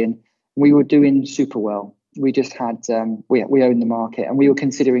margin. We were doing super well. We just had we owned the market, and we were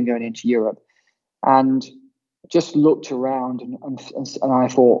considering going into Europe. And just looked around and I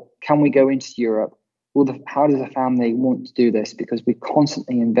thought, can we go into Europe? Well, how does a family want to do this? Because we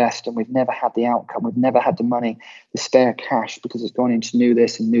constantly invest and we've never had the outcome. We've never had the money, the spare cash, because it's gone into new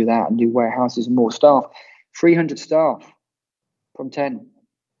this and new that and new warehouses and more staff. 300 staff from 10.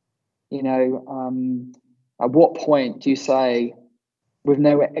 You know, at what point do you say, with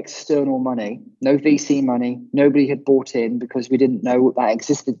no external money, no VC money, nobody had bought in, because we didn't know that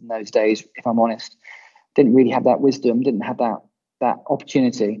existed in those days, if I'm honest. Didn't really have that wisdom, didn't have that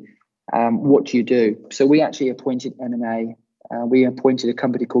opportunity. What do you do? So we actually appointed M&A. We appointed a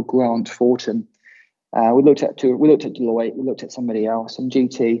company called Grant Thornton. We looked at Deloitte. We looked at somebody else, and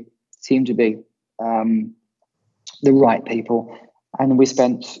GT seemed to be the right people. And we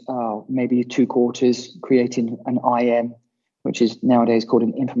spent maybe 2 quarters creating an IM, which is nowadays called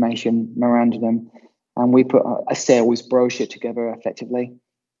an information memorandum, and we put a sales brochure together effectively,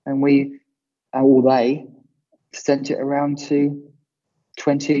 and they sent it around to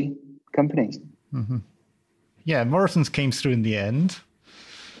 20 companies. Mm-hmm. Yeah, Morrison's came through in the end.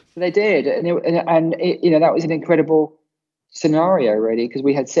 They did, and that was an incredible scenario, really, because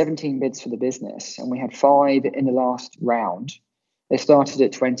we had 17 bids for the business, and we had 5 in the last round. They started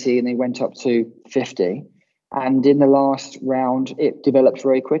at 20 and they went up to 50. And in the last round, it developed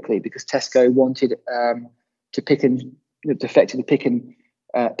very quickly because Tesco wanted to pick the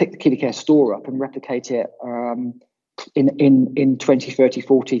Kiddie Care store up and replicate it in 20, 30,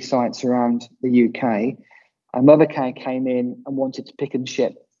 40 sites around the UK. And Mothercare came in and wanted to pick and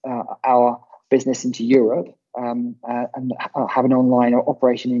ship our business into Europe and have an online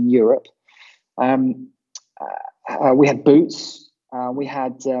operation in Europe. We had Boots. We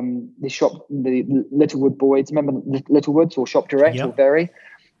had the shop, the Littlewood Boys. Remember Littlewoods or Shop Direct or Very?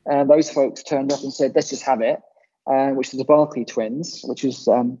 Those folks turned up and said, let's just have it, which is the Barclay twins, which was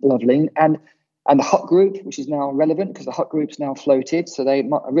lovely. And the Hut Group, which is now relevant because the Hut Group's now floated. So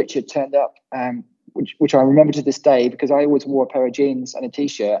Richard turned up, which I remember to this day because I always wore a pair of jeans and a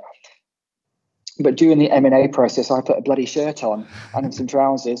T-shirt. But during the M&A process, I put a bloody shirt on and some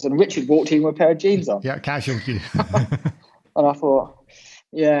trousers, and Richard walked in with a pair of jeans on. Yeah, casual. And I thought,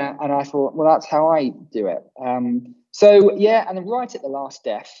 well, that's how I do it. And then right at the last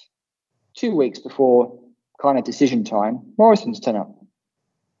death, 2 weeks before kind of decision time, Morrison's turn up.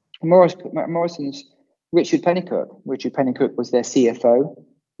 Morrison's Richard Pennycook. Richard Pennycook was their CFO.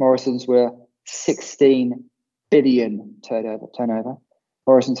 Morrison's were 16 billion turnover.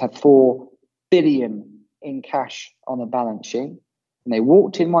 Morrison's had 4 billion in cash on the balance sheet. And they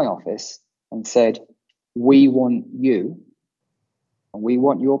walked in my office and said, we want you. And we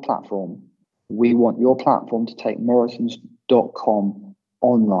want your platform. We want your platform to take Morrisons.com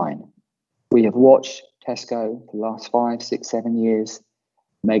online. We have watched Tesco for the last 5, 6, 7 years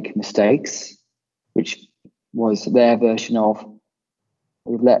make mistakes, which was their version of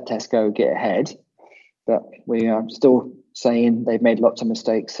we've let Tesco get ahead, but we are still saying they've made lots of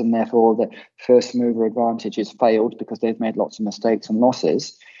mistakes, and therefore the first mover advantage has failed because they've made lots of mistakes and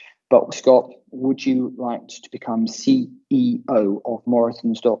losses. But Scott, would you like to become CEO of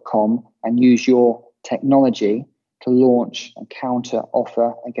Morrisons.com and use your technology to launch a counter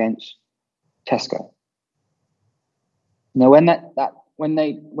offer against Tesco? Now, when that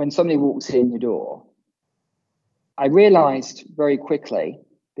when somebody walks in the door, I realized very quickly,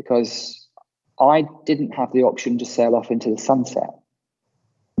 because I didn't have the option to sail off into the sunset.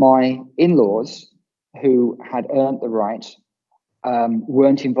 My in-laws, who had earned the right,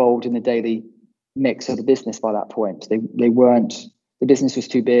 weren't involved in the daily mix of the business by that point. They weren't. The business was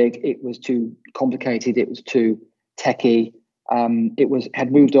too big. It was too complicated. It was too techy.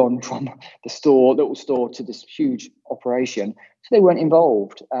 Had moved on from the little store to this huge operation. So they weren't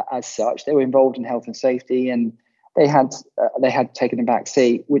involved as such. They were involved in health and safety, and they had taken a back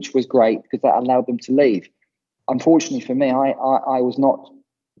seat, which was great because that allowed them to leave. Unfortunately for me, I was not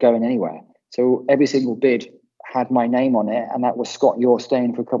going anywhere. So every single bid had my name on it, and that was, Scott, you're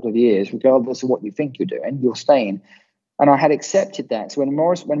staying for a couple of years, regardless of what you think you're doing, you're staying. And I had accepted that. So when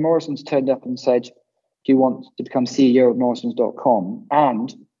Morrison's turned up and said, do you want to become CEO of Morrisons.com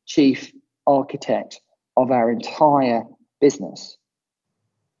and chief architect of our entire business?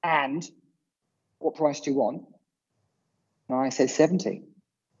 And what price do you want? And I said 70.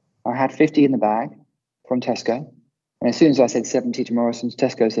 I had 50 in the bag from Tesco. And as soon as I said 70 to Morrisons,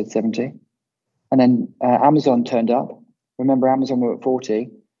 Tesco said 70. And then Amazon turned up. Remember, Amazon were at 40.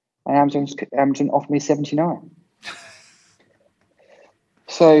 And Amazon offered me 79.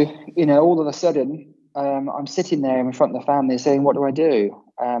 So, all of a sudden, I'm sitting there in front of the family saying, what do I do?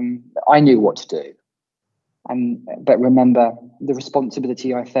 I knew what to do. But remember, the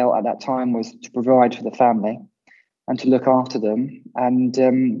responsibility I felt at that time was to provide for the family and to look after them. And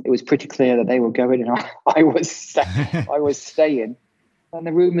it was pretty clear that they were going and I was staying. And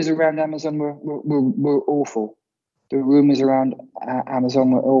the rumours around Amazon were awful. The rumours around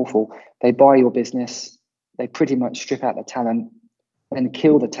Amazon were awful. They buy your business. They pretty much strip out the talent, then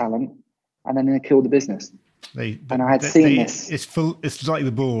kill the talent, and then they kill the business. And I had seen this. It's like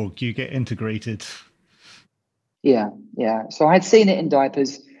the Borg. You get integrated. Yeah. So I had seen it in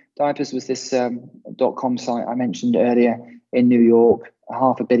Diapers. Diapers was this .com site I mentioned earlier in New York,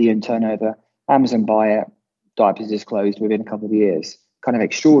 $500 million turnover. Amazon buy it. Diapers is closed within a couple of years. Kind of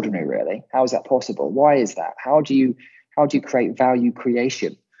extraordinary, really. How is that possible? Why is that? How do you create value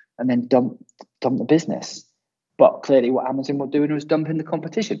creation and then dump the business? But clearly what Amazon were doing was dumping the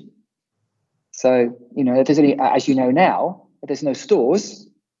competition. So, if there's any, as you know now, if there's no stores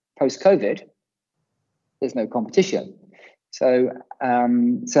post-COVID, there's no competition. So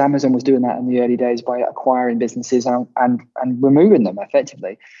Amazon was doing that in the early days by acquiring businesses and removing them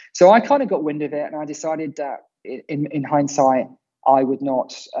effectively. So I kind of got wind of it, and I decided that in hindsight, I would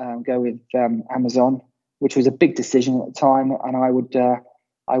not go with Amazon, which was a big decision at the time, and I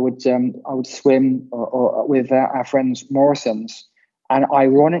would swim with our friends Morrisons. And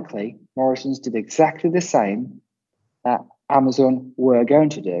ironically, Morrisons did exactly the same that Amazon were going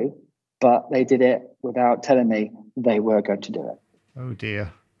to do, but they did it without telling me they were going to do it. Oh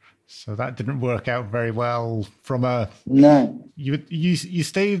dear. So that didn't work out very well from a... No. You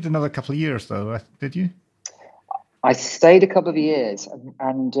stayed another couple of years though, did you? I stayed a couple of years,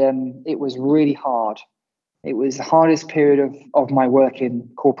 and it was really hard. It was the hardest period of my working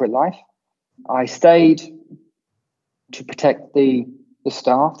corporate life. I stayed to protect the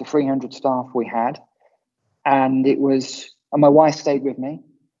staff, the 300 staff we had. And my wife stayed with me,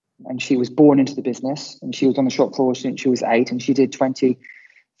 and she was born into the business, and she was on the shop floor since she was 8, and she did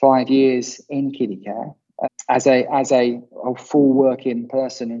 25 years in kiddie care as a full working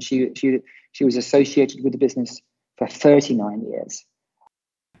person. And she was associated with the business for 39 years.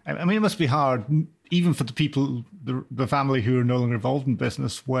 I mean, it must be hard, even for the people, the family who are no longer involved in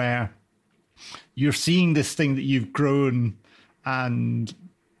business, where you're seeing this thing that you've grown and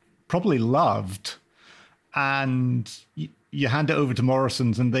probably loved, and you hand it over to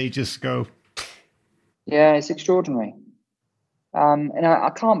Morrisons and they just go... Yeah, it's extraordinary. And I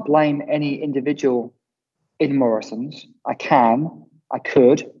can't blame any individual in Morrisons. I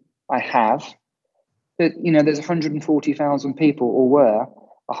could, I have. But, there's 140,000 people, or were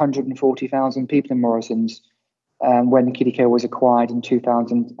 140,000 people in Morrisons when Kiddie Care was acquired in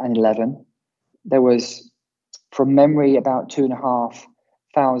 2011. There was, from memory, about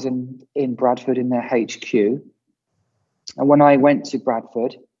 2,500 in Bradford in their HQ. And when I went to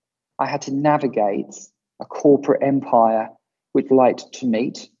Bradford, I had to navigate a corporate empire which liked to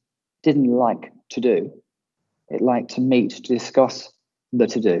meet, didn't like to do. It liked to meet, to discuss the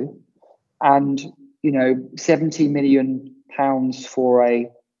to-do. And, 70 million pounds for a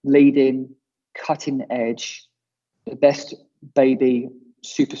leading, cutting edge, the best baby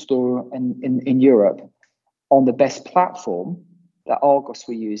superstore in Europe on the best platform that Argos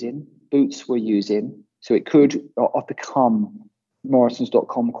were using, Boots were using, so it could have become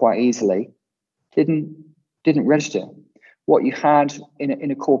Morrisons.com quite easily, didn't register. What you had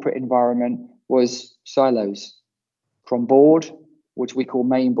in a corporate environment was silos, from board, which we call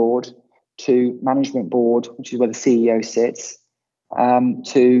main board, to management board, which is where the CEO sits,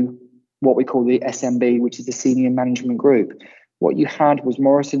 to what we call the SMB, which is the senior management group. What you had was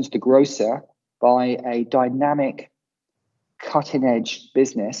Morrisons the grocer by a dynamic, cutting-edge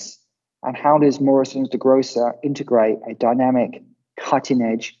business. And how does Morrisons the grocer integrate a dynamic,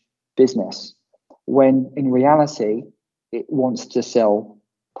 cutting-edge business when in reality it wants to sell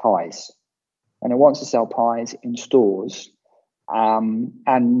pies? And it wants to sell pies in stores.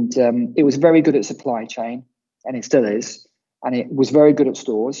 It was very good at supply chain, and it still is. And it was very good at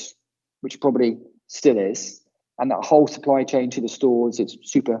stores, which probably still is. And that whole supply chain to the stores, it's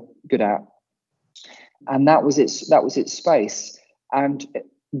super good at. And that was its space. And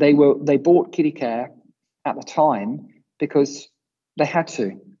they bought Kiddie Care at the time because they had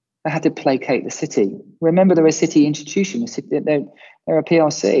to. They had to placate the city. Remember, they're a city institution. They're a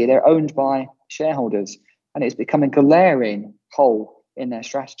PLC. They're owned by shareholders, and it's become a glaring hole in their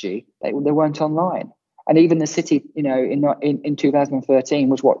strategy. They weren't online. And even the city, in 2013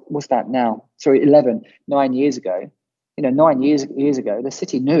 what's that now? Sorry, 9 years ago. 9 years ago, the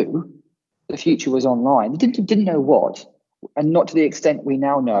city knew the future was online. They didn't know what, and not to the extent we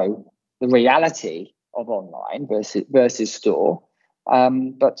now know the reality of online versus store.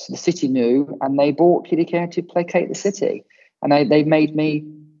 But the city knew, and they bought Kiddie Care to placate the city. And they made me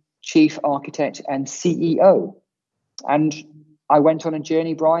chief architect and CEO. And I went on a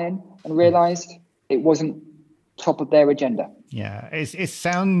journey, Brian, and realized it wasn't top of their agenda. Yeah, it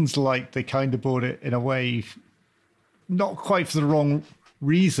sounds like they kind of bought it in a way, not quite for the wrong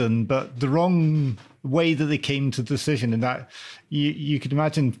reason, but the wrong way that they came to the decision. And that you could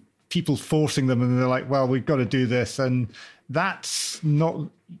imagine people forcing them, and they're like, well, we've got to do this. And that's not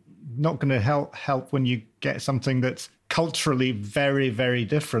going to help when you get something that's culturally very, very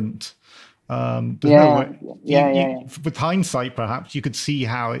different. With hindsight, perhaps you could see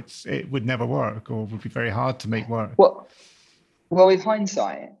how it would never work, or would be very hard to make work. Well, with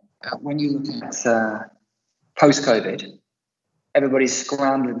hindsight, when you look at post-COVID, everybody's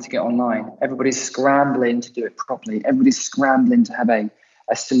scrambling to get online. Everybody's scrambling to do it properly. Everybody's scrambling to have a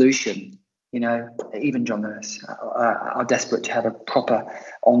solution. Even John Lewis are desperate to have a proper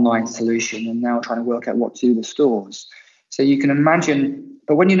online solution, and now trying to work out what to do with stores. So you can imagine,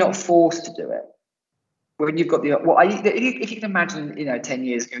 but when you're not forced to do it, when you've got if you can imagine, 10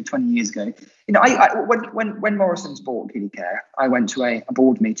 years ago, 20 years ago, when Morrisons bought Kiddie Care, I went to a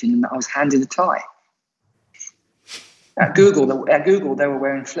board meeting and I was handed a tie. At Google, they were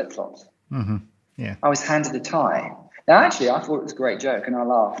wearing flip-flops. Mm-hmm. Yeah, I was handed a tie. Now, actually, I thought it was a great joke, and I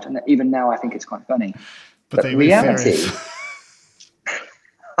laughed. And even now, I think it's quite funny. But the reality.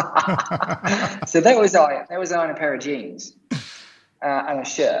 So there was I in a pair of jeans and a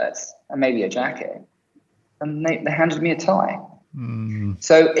shirt and maybe a jacket, and they handed me a tie. Mm.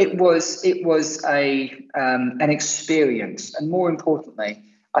 So it was an experience, and more importantly,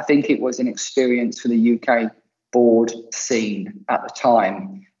 I think it was an experience for the UK board scene at the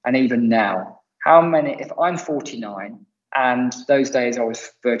time, and even now. How many, if I'm 49, and those days I was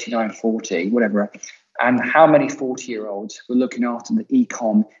 39, 40, whatever, and how many 40-year-olds were looking after the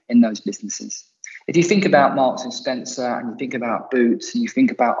e-com in those businesses? If you think about Marks and Spencer, and you think about Boots, and you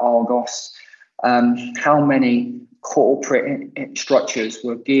think about Argos, how many corporate structures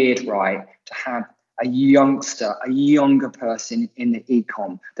were geared right to have a younger person in the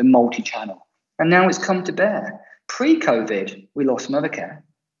e-com, the multi-channel? And now it's come to bear. Pre-COVID, we lost Mothercare.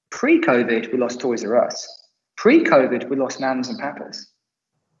 Pre-COVID, we lost Toys R Us. Pre-COVID, we lost Nans and Papas.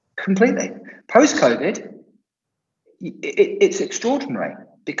 Completely. Post-COVID, it's extraordinary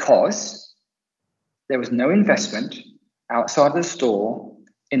because there was no investment outside of the store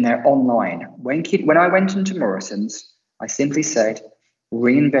in their online. When I went into Morrisons, I simply said,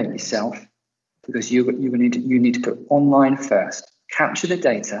 reinvent yourself, because you need to put online first. Capture the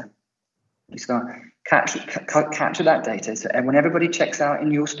data. You start capture that data, so when everybody checks out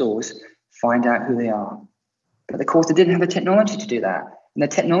in your stores, find out who they are. But of course, they didn't have the technology to do that, and the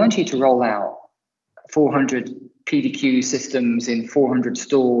technology to roll out 400 PDQ systems in 400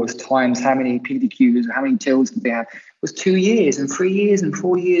 stores times how many PDQs or how many tills did they have was 2 years and 3 years and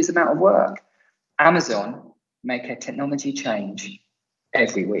 4 years amount of work. Amazon make a technology change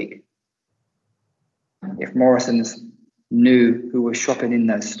every week. If Morrisons knew who was shopping in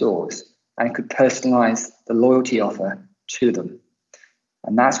those stores and could personalize the loyalty offer to them.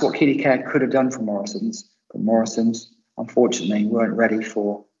 And that's what Kiddie Care could have done for Morrisons, but Morrisons, unfortunately, weren't ready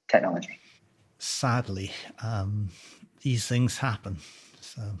for technology. Sadly, these things happen.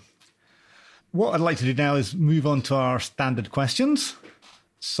 So, What I'd like to do now is move on to our standard questions.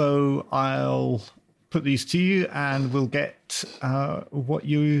 So I'll put these to you and we'll get what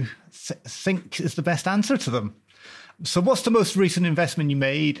you think is the best answer to them. So what's the most recent investment you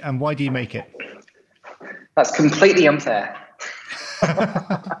made and why do you make it? That's completely unfair.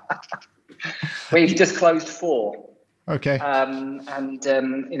 We've just closed 4. Okay. I'm not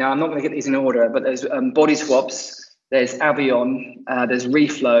going to get these in order, but there's Body Swaps, there's Avion, there's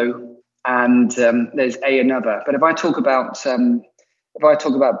Reflow, and there's another. But if I talk about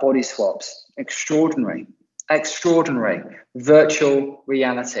Body Swaps, extraordinary virtual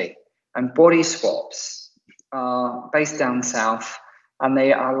reality, and Body Swaps are based down south, and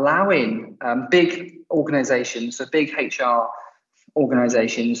they are allowing big organizations, so big HR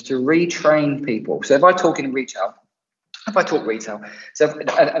organizations, to retrain people. So if I talk retail, so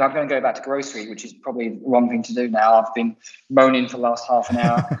and I'm going to go back to grocery, which is probably the wrong thing to do now. I've been moaning for the last half an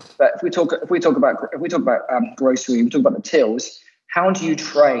hour. But if we talk about grocery, we talk about the tills. How do you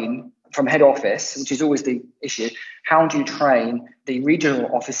train from head office, which is always the issue? How do you train the regional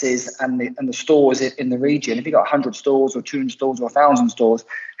offices and the stores in the region? If you've got 100 stores or 200 stores or 1,000 stores,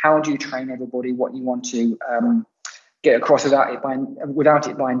 how do you train everybody what you want to get across without it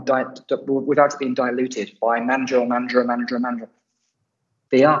being diluted by manager.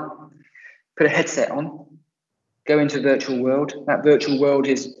 VR. Put a headset on. Go into a virtual world. That virtual world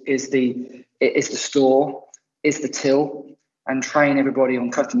is the store, is the till, and train everybody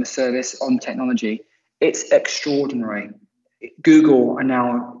on customer service, on technology. It's extraordinary. Google are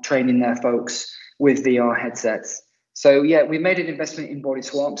now training their folks with VR headsets. So yeah, we made an investment in Body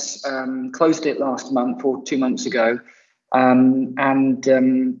Swaps, closed it last month or 2 months ago.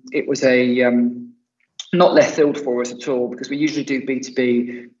 It was not left field for us at all, because we usually do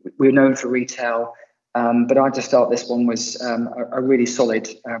B2B. We're known for retail. But I just thought this one was a really solid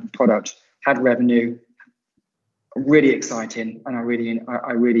product, had revenue, really exciting, and I really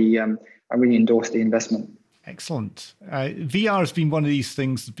endorsed the investment. Excellent. VR has been one of these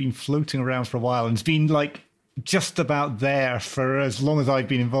things that's been floating around for a while, and it's been like just about there for as long as I've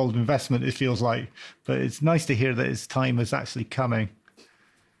been involved in investment, it feels like. But it's nice to hear that its time is actually coming.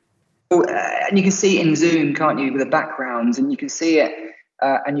 And you can see it in Zoom, can't you, with the backgrounds, and you can see it,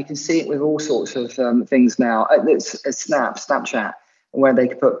 with all sorts of things now. It's a Snapchat, where they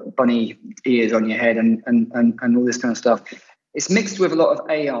could put bunny ears on your head and all this kind of stuff. It's mixed with a lot of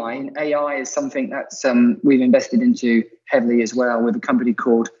AI, and AI is something that's we've invested into heavily as well, with a company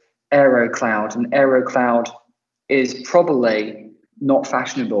called AeroCloud. And AeroCloud is probably not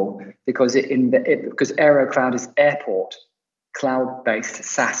fashionable because because AeroCloud is airport cloud-based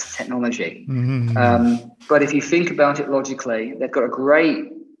SaaS technology. Mm-hmm. But if you think about it logically, they've got a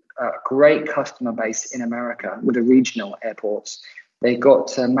great customer base in America with the regional airports. They've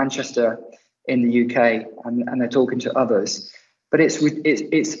got Manchester in the UK, and they're talking to others. But it's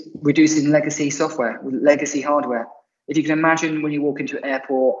reducing legacy software, legacy hardware. If you can imagine, when you walk into an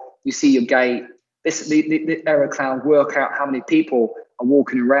airport, you see your gate. The AeroCloud work out how many people are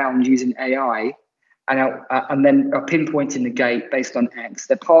walking around using AI, and then are pinpointing the gate based on X.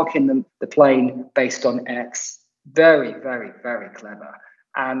 They're parking the plane based on X. Very, very, very clever.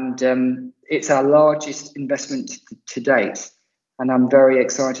 And it's our largest investment to date. And I'm very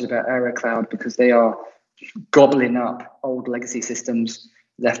excited about AeroCloud because they are gobbling up old legacy systems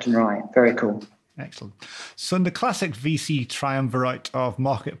left and right. Very cool. Excellent. So in the classic VC triumvirate of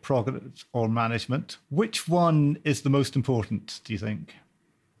market, product, or management, which one is the most important, do you think?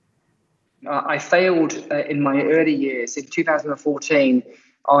 I failed in my early years. In 2014,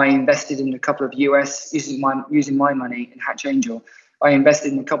 I invested in a couple of US, using my money in Hatch Angel. I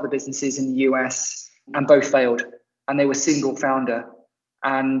invested in a couple of businesses in the US, and both failed. And they were single founder.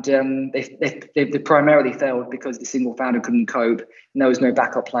 And they primarily failed because the single founder couldn't cope, and there was no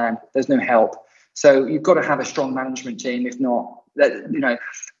backup plan. There's no help. So you've got to have a strong management team. If not,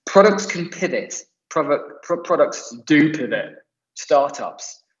 products can pivot. Products do pivot.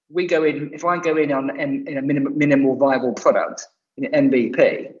 Startups. We go in. If I go in in a minimal viable product, in an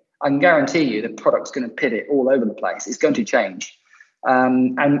MVP, I can guarantee you the product's going to pivot all over the place. It's going to change.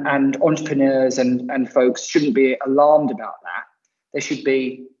 And entrepreneurs and folks shouldn't be alarmed about that. They should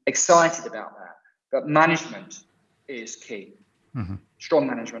be excited about that. But management is key. Mm-hmm. Strong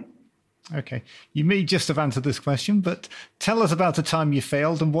management. Okay. You may just have answered this question, but tell us about the time you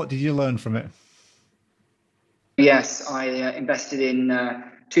failed and what did you learn from it? Yes, I invested in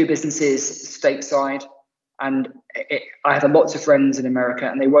 2 businesses stateside, and I have lots of friends in America,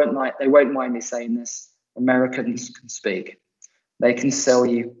 and they won't mind me saying this. Americans can speak. They can sell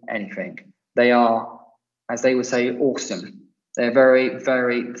you anything. They are, as they would say, awesome. They're very,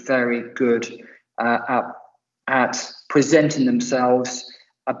 very, very good at presenting themselves,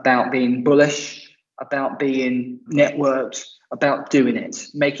 about being bullish, about being networked, about doing it,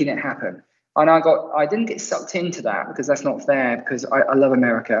 making it happen. And I didn't get sucked into that, because that's not fair, because I love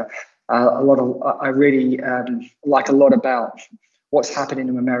America. I really like a lot about what's happening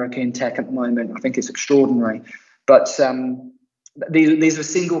in America in tech at the moment. I think it's extraordinary. But these were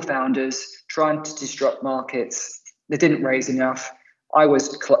single founders trying to disrupt markets. They didn't raise enough. I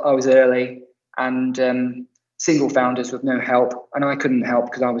was early, and single founders with no help, and I couldn't help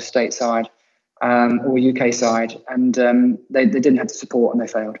because I was stateside or UK side, and they didn't have the support, and they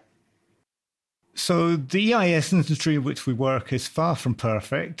failed. So the EIS industry in which we work is far from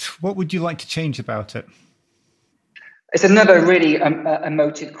perfect. What would you like to change about it? It's another really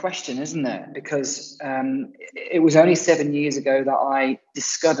emotive question, isn't it? Because it was only 7 years ago that I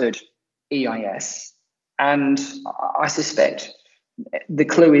discovered EIS, and I suspect the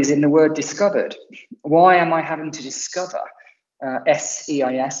clue is in the word discovered. Why am I having to discover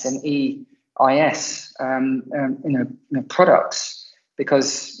SEIS and EIS products?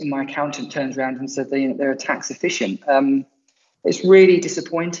 Because my accountant turns around and said they're tax efficient. It's really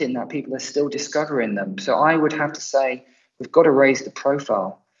disappointing that people are still discovering them. So I would have to say we've got to raise the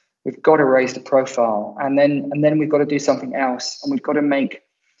profile. We've got to raise the profile, and then we've got to do something else. And we've got to make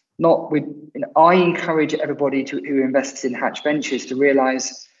I encourage everybody who invests in Hatch Ventures to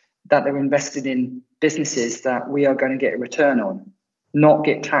realise that they're invested in businesses that we are going to get a return on, not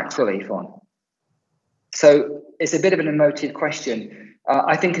get tax relief on. So it's a bit of an emotive question.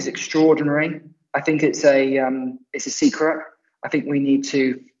 I think it's extraordinary. I think it's a secret. I think we need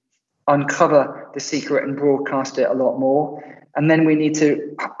to uncover the secret and broadcast it a lot more. And then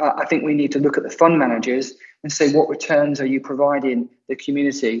I think we need to look at the fund managers and say, what returns are you providing the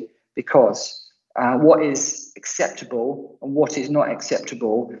community? Because what is acceptable and what is not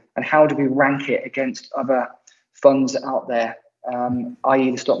acceptable, and how do we rank it against other funds out there, i.e.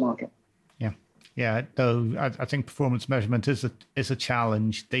 the stock market? Yeah. Though I think performance measurement is a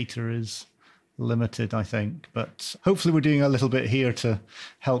challenge. Data is limited, I think, but hopefully we're doing a little bit here to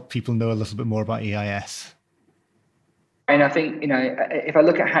help people know a little bit more about EIS. And I think, if I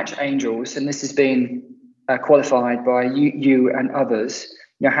look at Hatch Angels, and this has been qualified by you and others,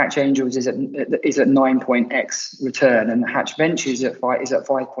 Hatch Angels is at 9.x return, and Hatch Ventures is at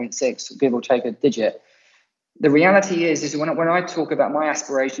 5.6, give or take a digit. The reality is when I talk about my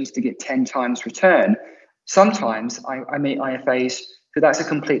aspirations to get 10 times return, sometimes I meet IFAs who that's a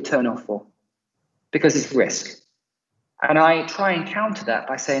complete turn-off for, because it's risk. And I try and counter that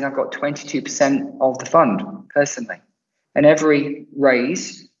by saying I've got 22% of the fund personally. And every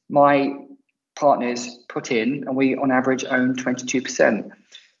raise, my partners put in, and we on average own 22%.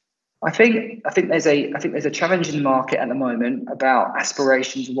 I think there's a challenge in the market at the moment about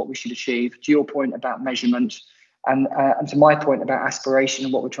aspirations and what we should achieve. To your point about measurement, and to my point about aspiration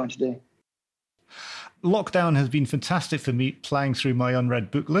and what we're trying to do. Lockdown has been fantastic for me, playing through my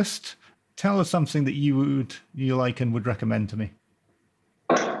unread book list. Tell us something that you like and would recommend to me.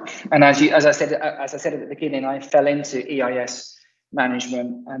 And as I said at the beginning, I fell into EIS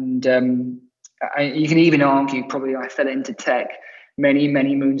management, and you can even argue probably I fell into tech many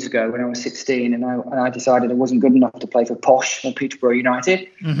moons ago when I was 16, and I decided I wasn't good enough to play for Posh or Peterborough United,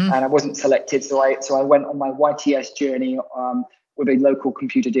 and I wasn't selected. So I went on my YTS journey with a local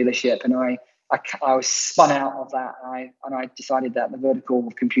computer dealership, and I was spun out of that, and I decided that the vertical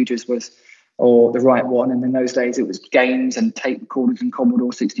of computers was the right one. And in those days, it was games and tape recorders and Commodore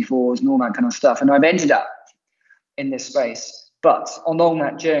 64s and all that kind of stuff. And I've ended up in this space. But along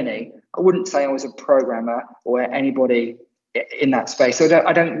that journey, I wouldn't say I was a programmer or anybody in that space. So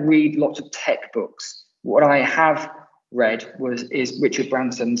I don't read lots of tech books. What I have read is Richard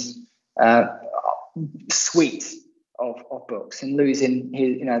Branson's suite of books, and losing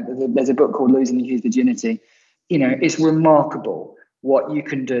his, there's a book called Losing His Virginity. It's remarkable what you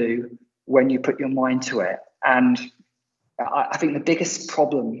can do when you put your mind to it. And I think the biggest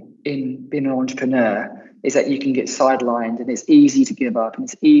problem in being an entrepreneur is that you can get sidelined, and it's easy to give up, and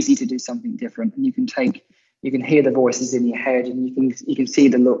it's easy to do something different. And you can hear the voices in your head, and you can see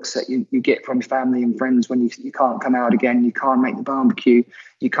the looks that you get from family and friends when you can't come out again, you can't make the barbecue,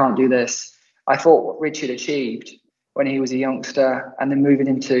 you can't do this. I thought what Richard achieved when he was a youngster and then moving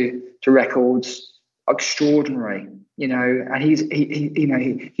into records, extraordinary. And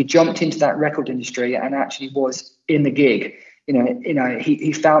he jumped into that record industry and actually was in the gig.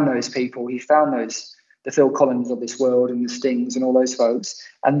 He found those people, he found the Phil Collins of this world and the Stings and all those folks,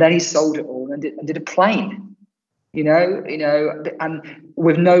 and then he sold it all and did a plane. and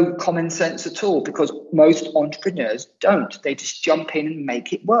with no common sense at all, because most entrepreneurs don't. They just jump in and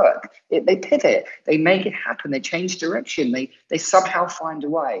make it work. They pivot, they make it happen, they change direction, they somehow find a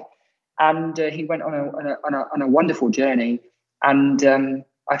way. And he went on a wonderful journey, and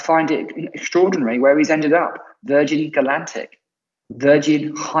I find it extraordinary where he's ended up: Virgin Galactic,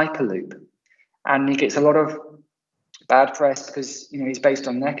 Virgin Hyperloop, and he gets a lot of bad press because he's based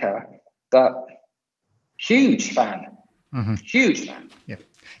on Necker, but huge fan. Huge fan.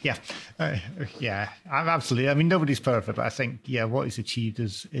 Absolutely. I mean, nobody's perfect, but I think what he's achieved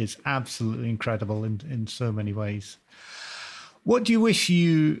is absolutely incredible in so many ways. What do you wish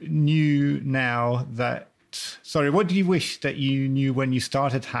you knew now what do you wish that you knew when you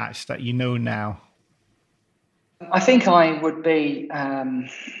started Hatch that you know now? I think I would be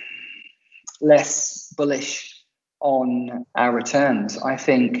less bullish on our returns. I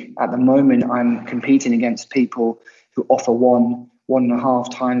think at the moment I'm competing against people who offer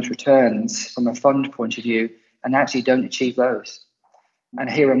 1.5 times returns from a fund point of view and actually don't achieve those. And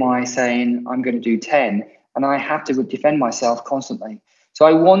here am I saying I'm going to do 10, and I have to defend myself constantly. So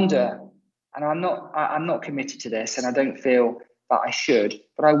I wonder, and I'm not committed to this, and I don't feel that I should,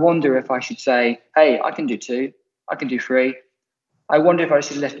 but I wonder if I should say, hey, I can do 2, I can do 3. I wonder if I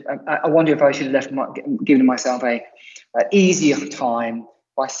should have given myself a easier time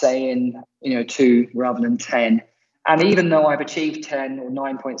by saying 2 rather than 10. And even though I've achieved 10 or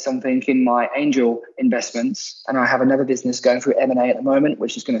 9 point something in my angel investments, and I have another business going through M&A at the moment,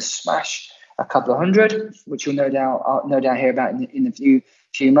 which is going to smash a couple of hundred, which you'll no doubt hear about in a few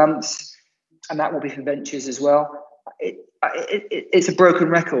months, and that will be for ventures as well. It's a broken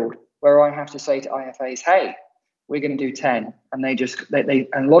record where I have to say to IFAs, hey, we're going to do 10, and they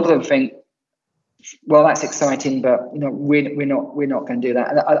and a lot of them think, well, that's exciting, but we're not going to do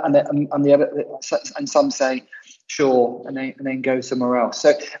that, and some say sure, and then go somewhere else.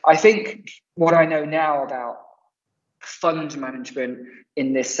 So I think what I know now about fund management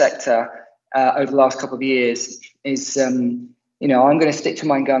in this sector over the last couple of years is I'm going to stick to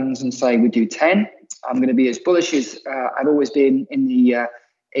my guns and say we do 10. I'm going to be as bullish as I've always been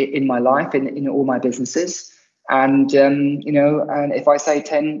in my life, in all my businesses. And, and if I say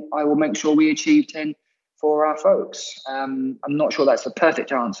 10, I will make sure we achieve 10 for our folks. I'm not sure that's the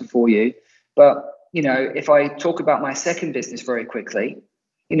perfect answer for you, but, if I talk about my second business very quickly,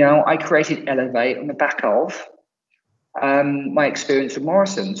 I created Elevate on the back of my experience with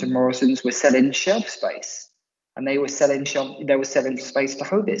Morrison's. And Morrison's were selling shelf space, and they were selling space to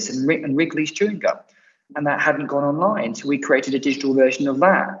Hobbies and Wrigley's chewing gum, and that hadn't gone online. So we created a digital version of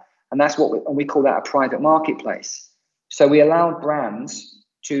that. And that's what we call that a private marketplace. So we allowed brands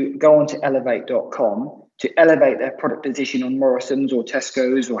to go onto elevate.com to elevate their product position on Morrison's or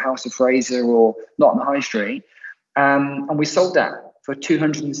Tesco's or House of Fraser or Not on the High Street. And we sold that for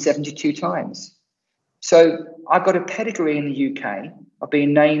 272 times. So I've got a pedigree in the UK of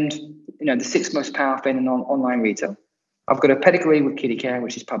being named, the 6th most powerful in online retail. I've got a pedigree with Kiddie Care,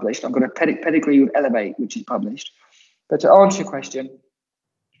 which is published. I've got a pedigree with Elevate, which is published. But to answer your question,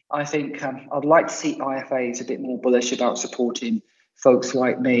 I think I'd like to see IFAs a bit more bullish about supporting folks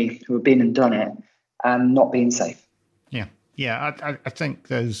like me who have been and done it and not being safe. Yeah. I think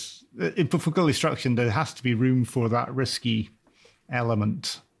there's, in portfolio construction, there has to be room for that risky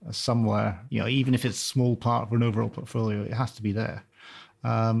element somewhere. Even if it's a small part of an overall portfolio, it has to be there.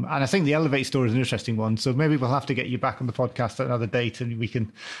 And I think the Elevate story is an interesting one. So maybe we'll have to get you back on the podcast at another date and we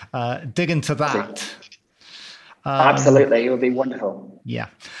can dig into that. Absolutely. It would be wonderful. Yeah.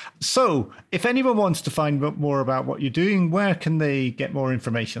 So if anyone wants to find more about what you're doing, where can they get more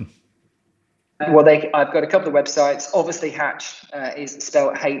information? Well, I've got a couple of websites. Obviously, Hatch is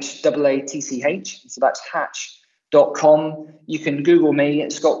spelled H-A-A-T-C-H. So that's hatch.com. You can Google me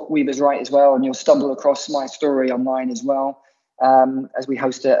at Scott Weavers-Wright as well, and you'll stumble across my story online as well, as we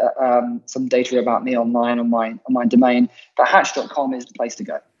host some data about me online on my domain. But hatch.com is the place to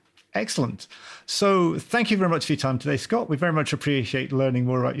go. Excellent. So thank you very much for your time today, Scott. We very much appreciate learning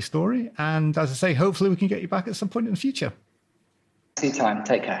more about your story. And as I say, hopefully we can get you back at some point in the future. See you time.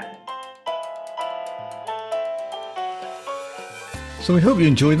 Take care. So we hope you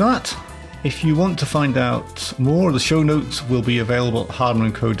enjoyed that. If you want to find out more, the show notes will be available at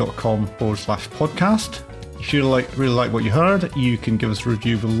hardmanco.com/podcast. If you really like what you heard, you can give us a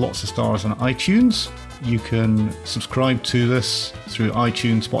review with lots of stars on iTunes. You can subscribe to this through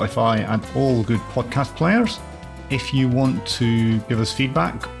iTunes, Spotify, and all good podcast players. If you want to give us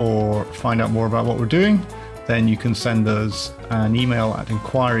feedback or find out more about what we're doing, then you can send us an email at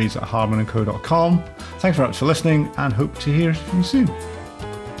inquiries@hardmanco.com. Thanks very much for listening and hope to hear from you soon.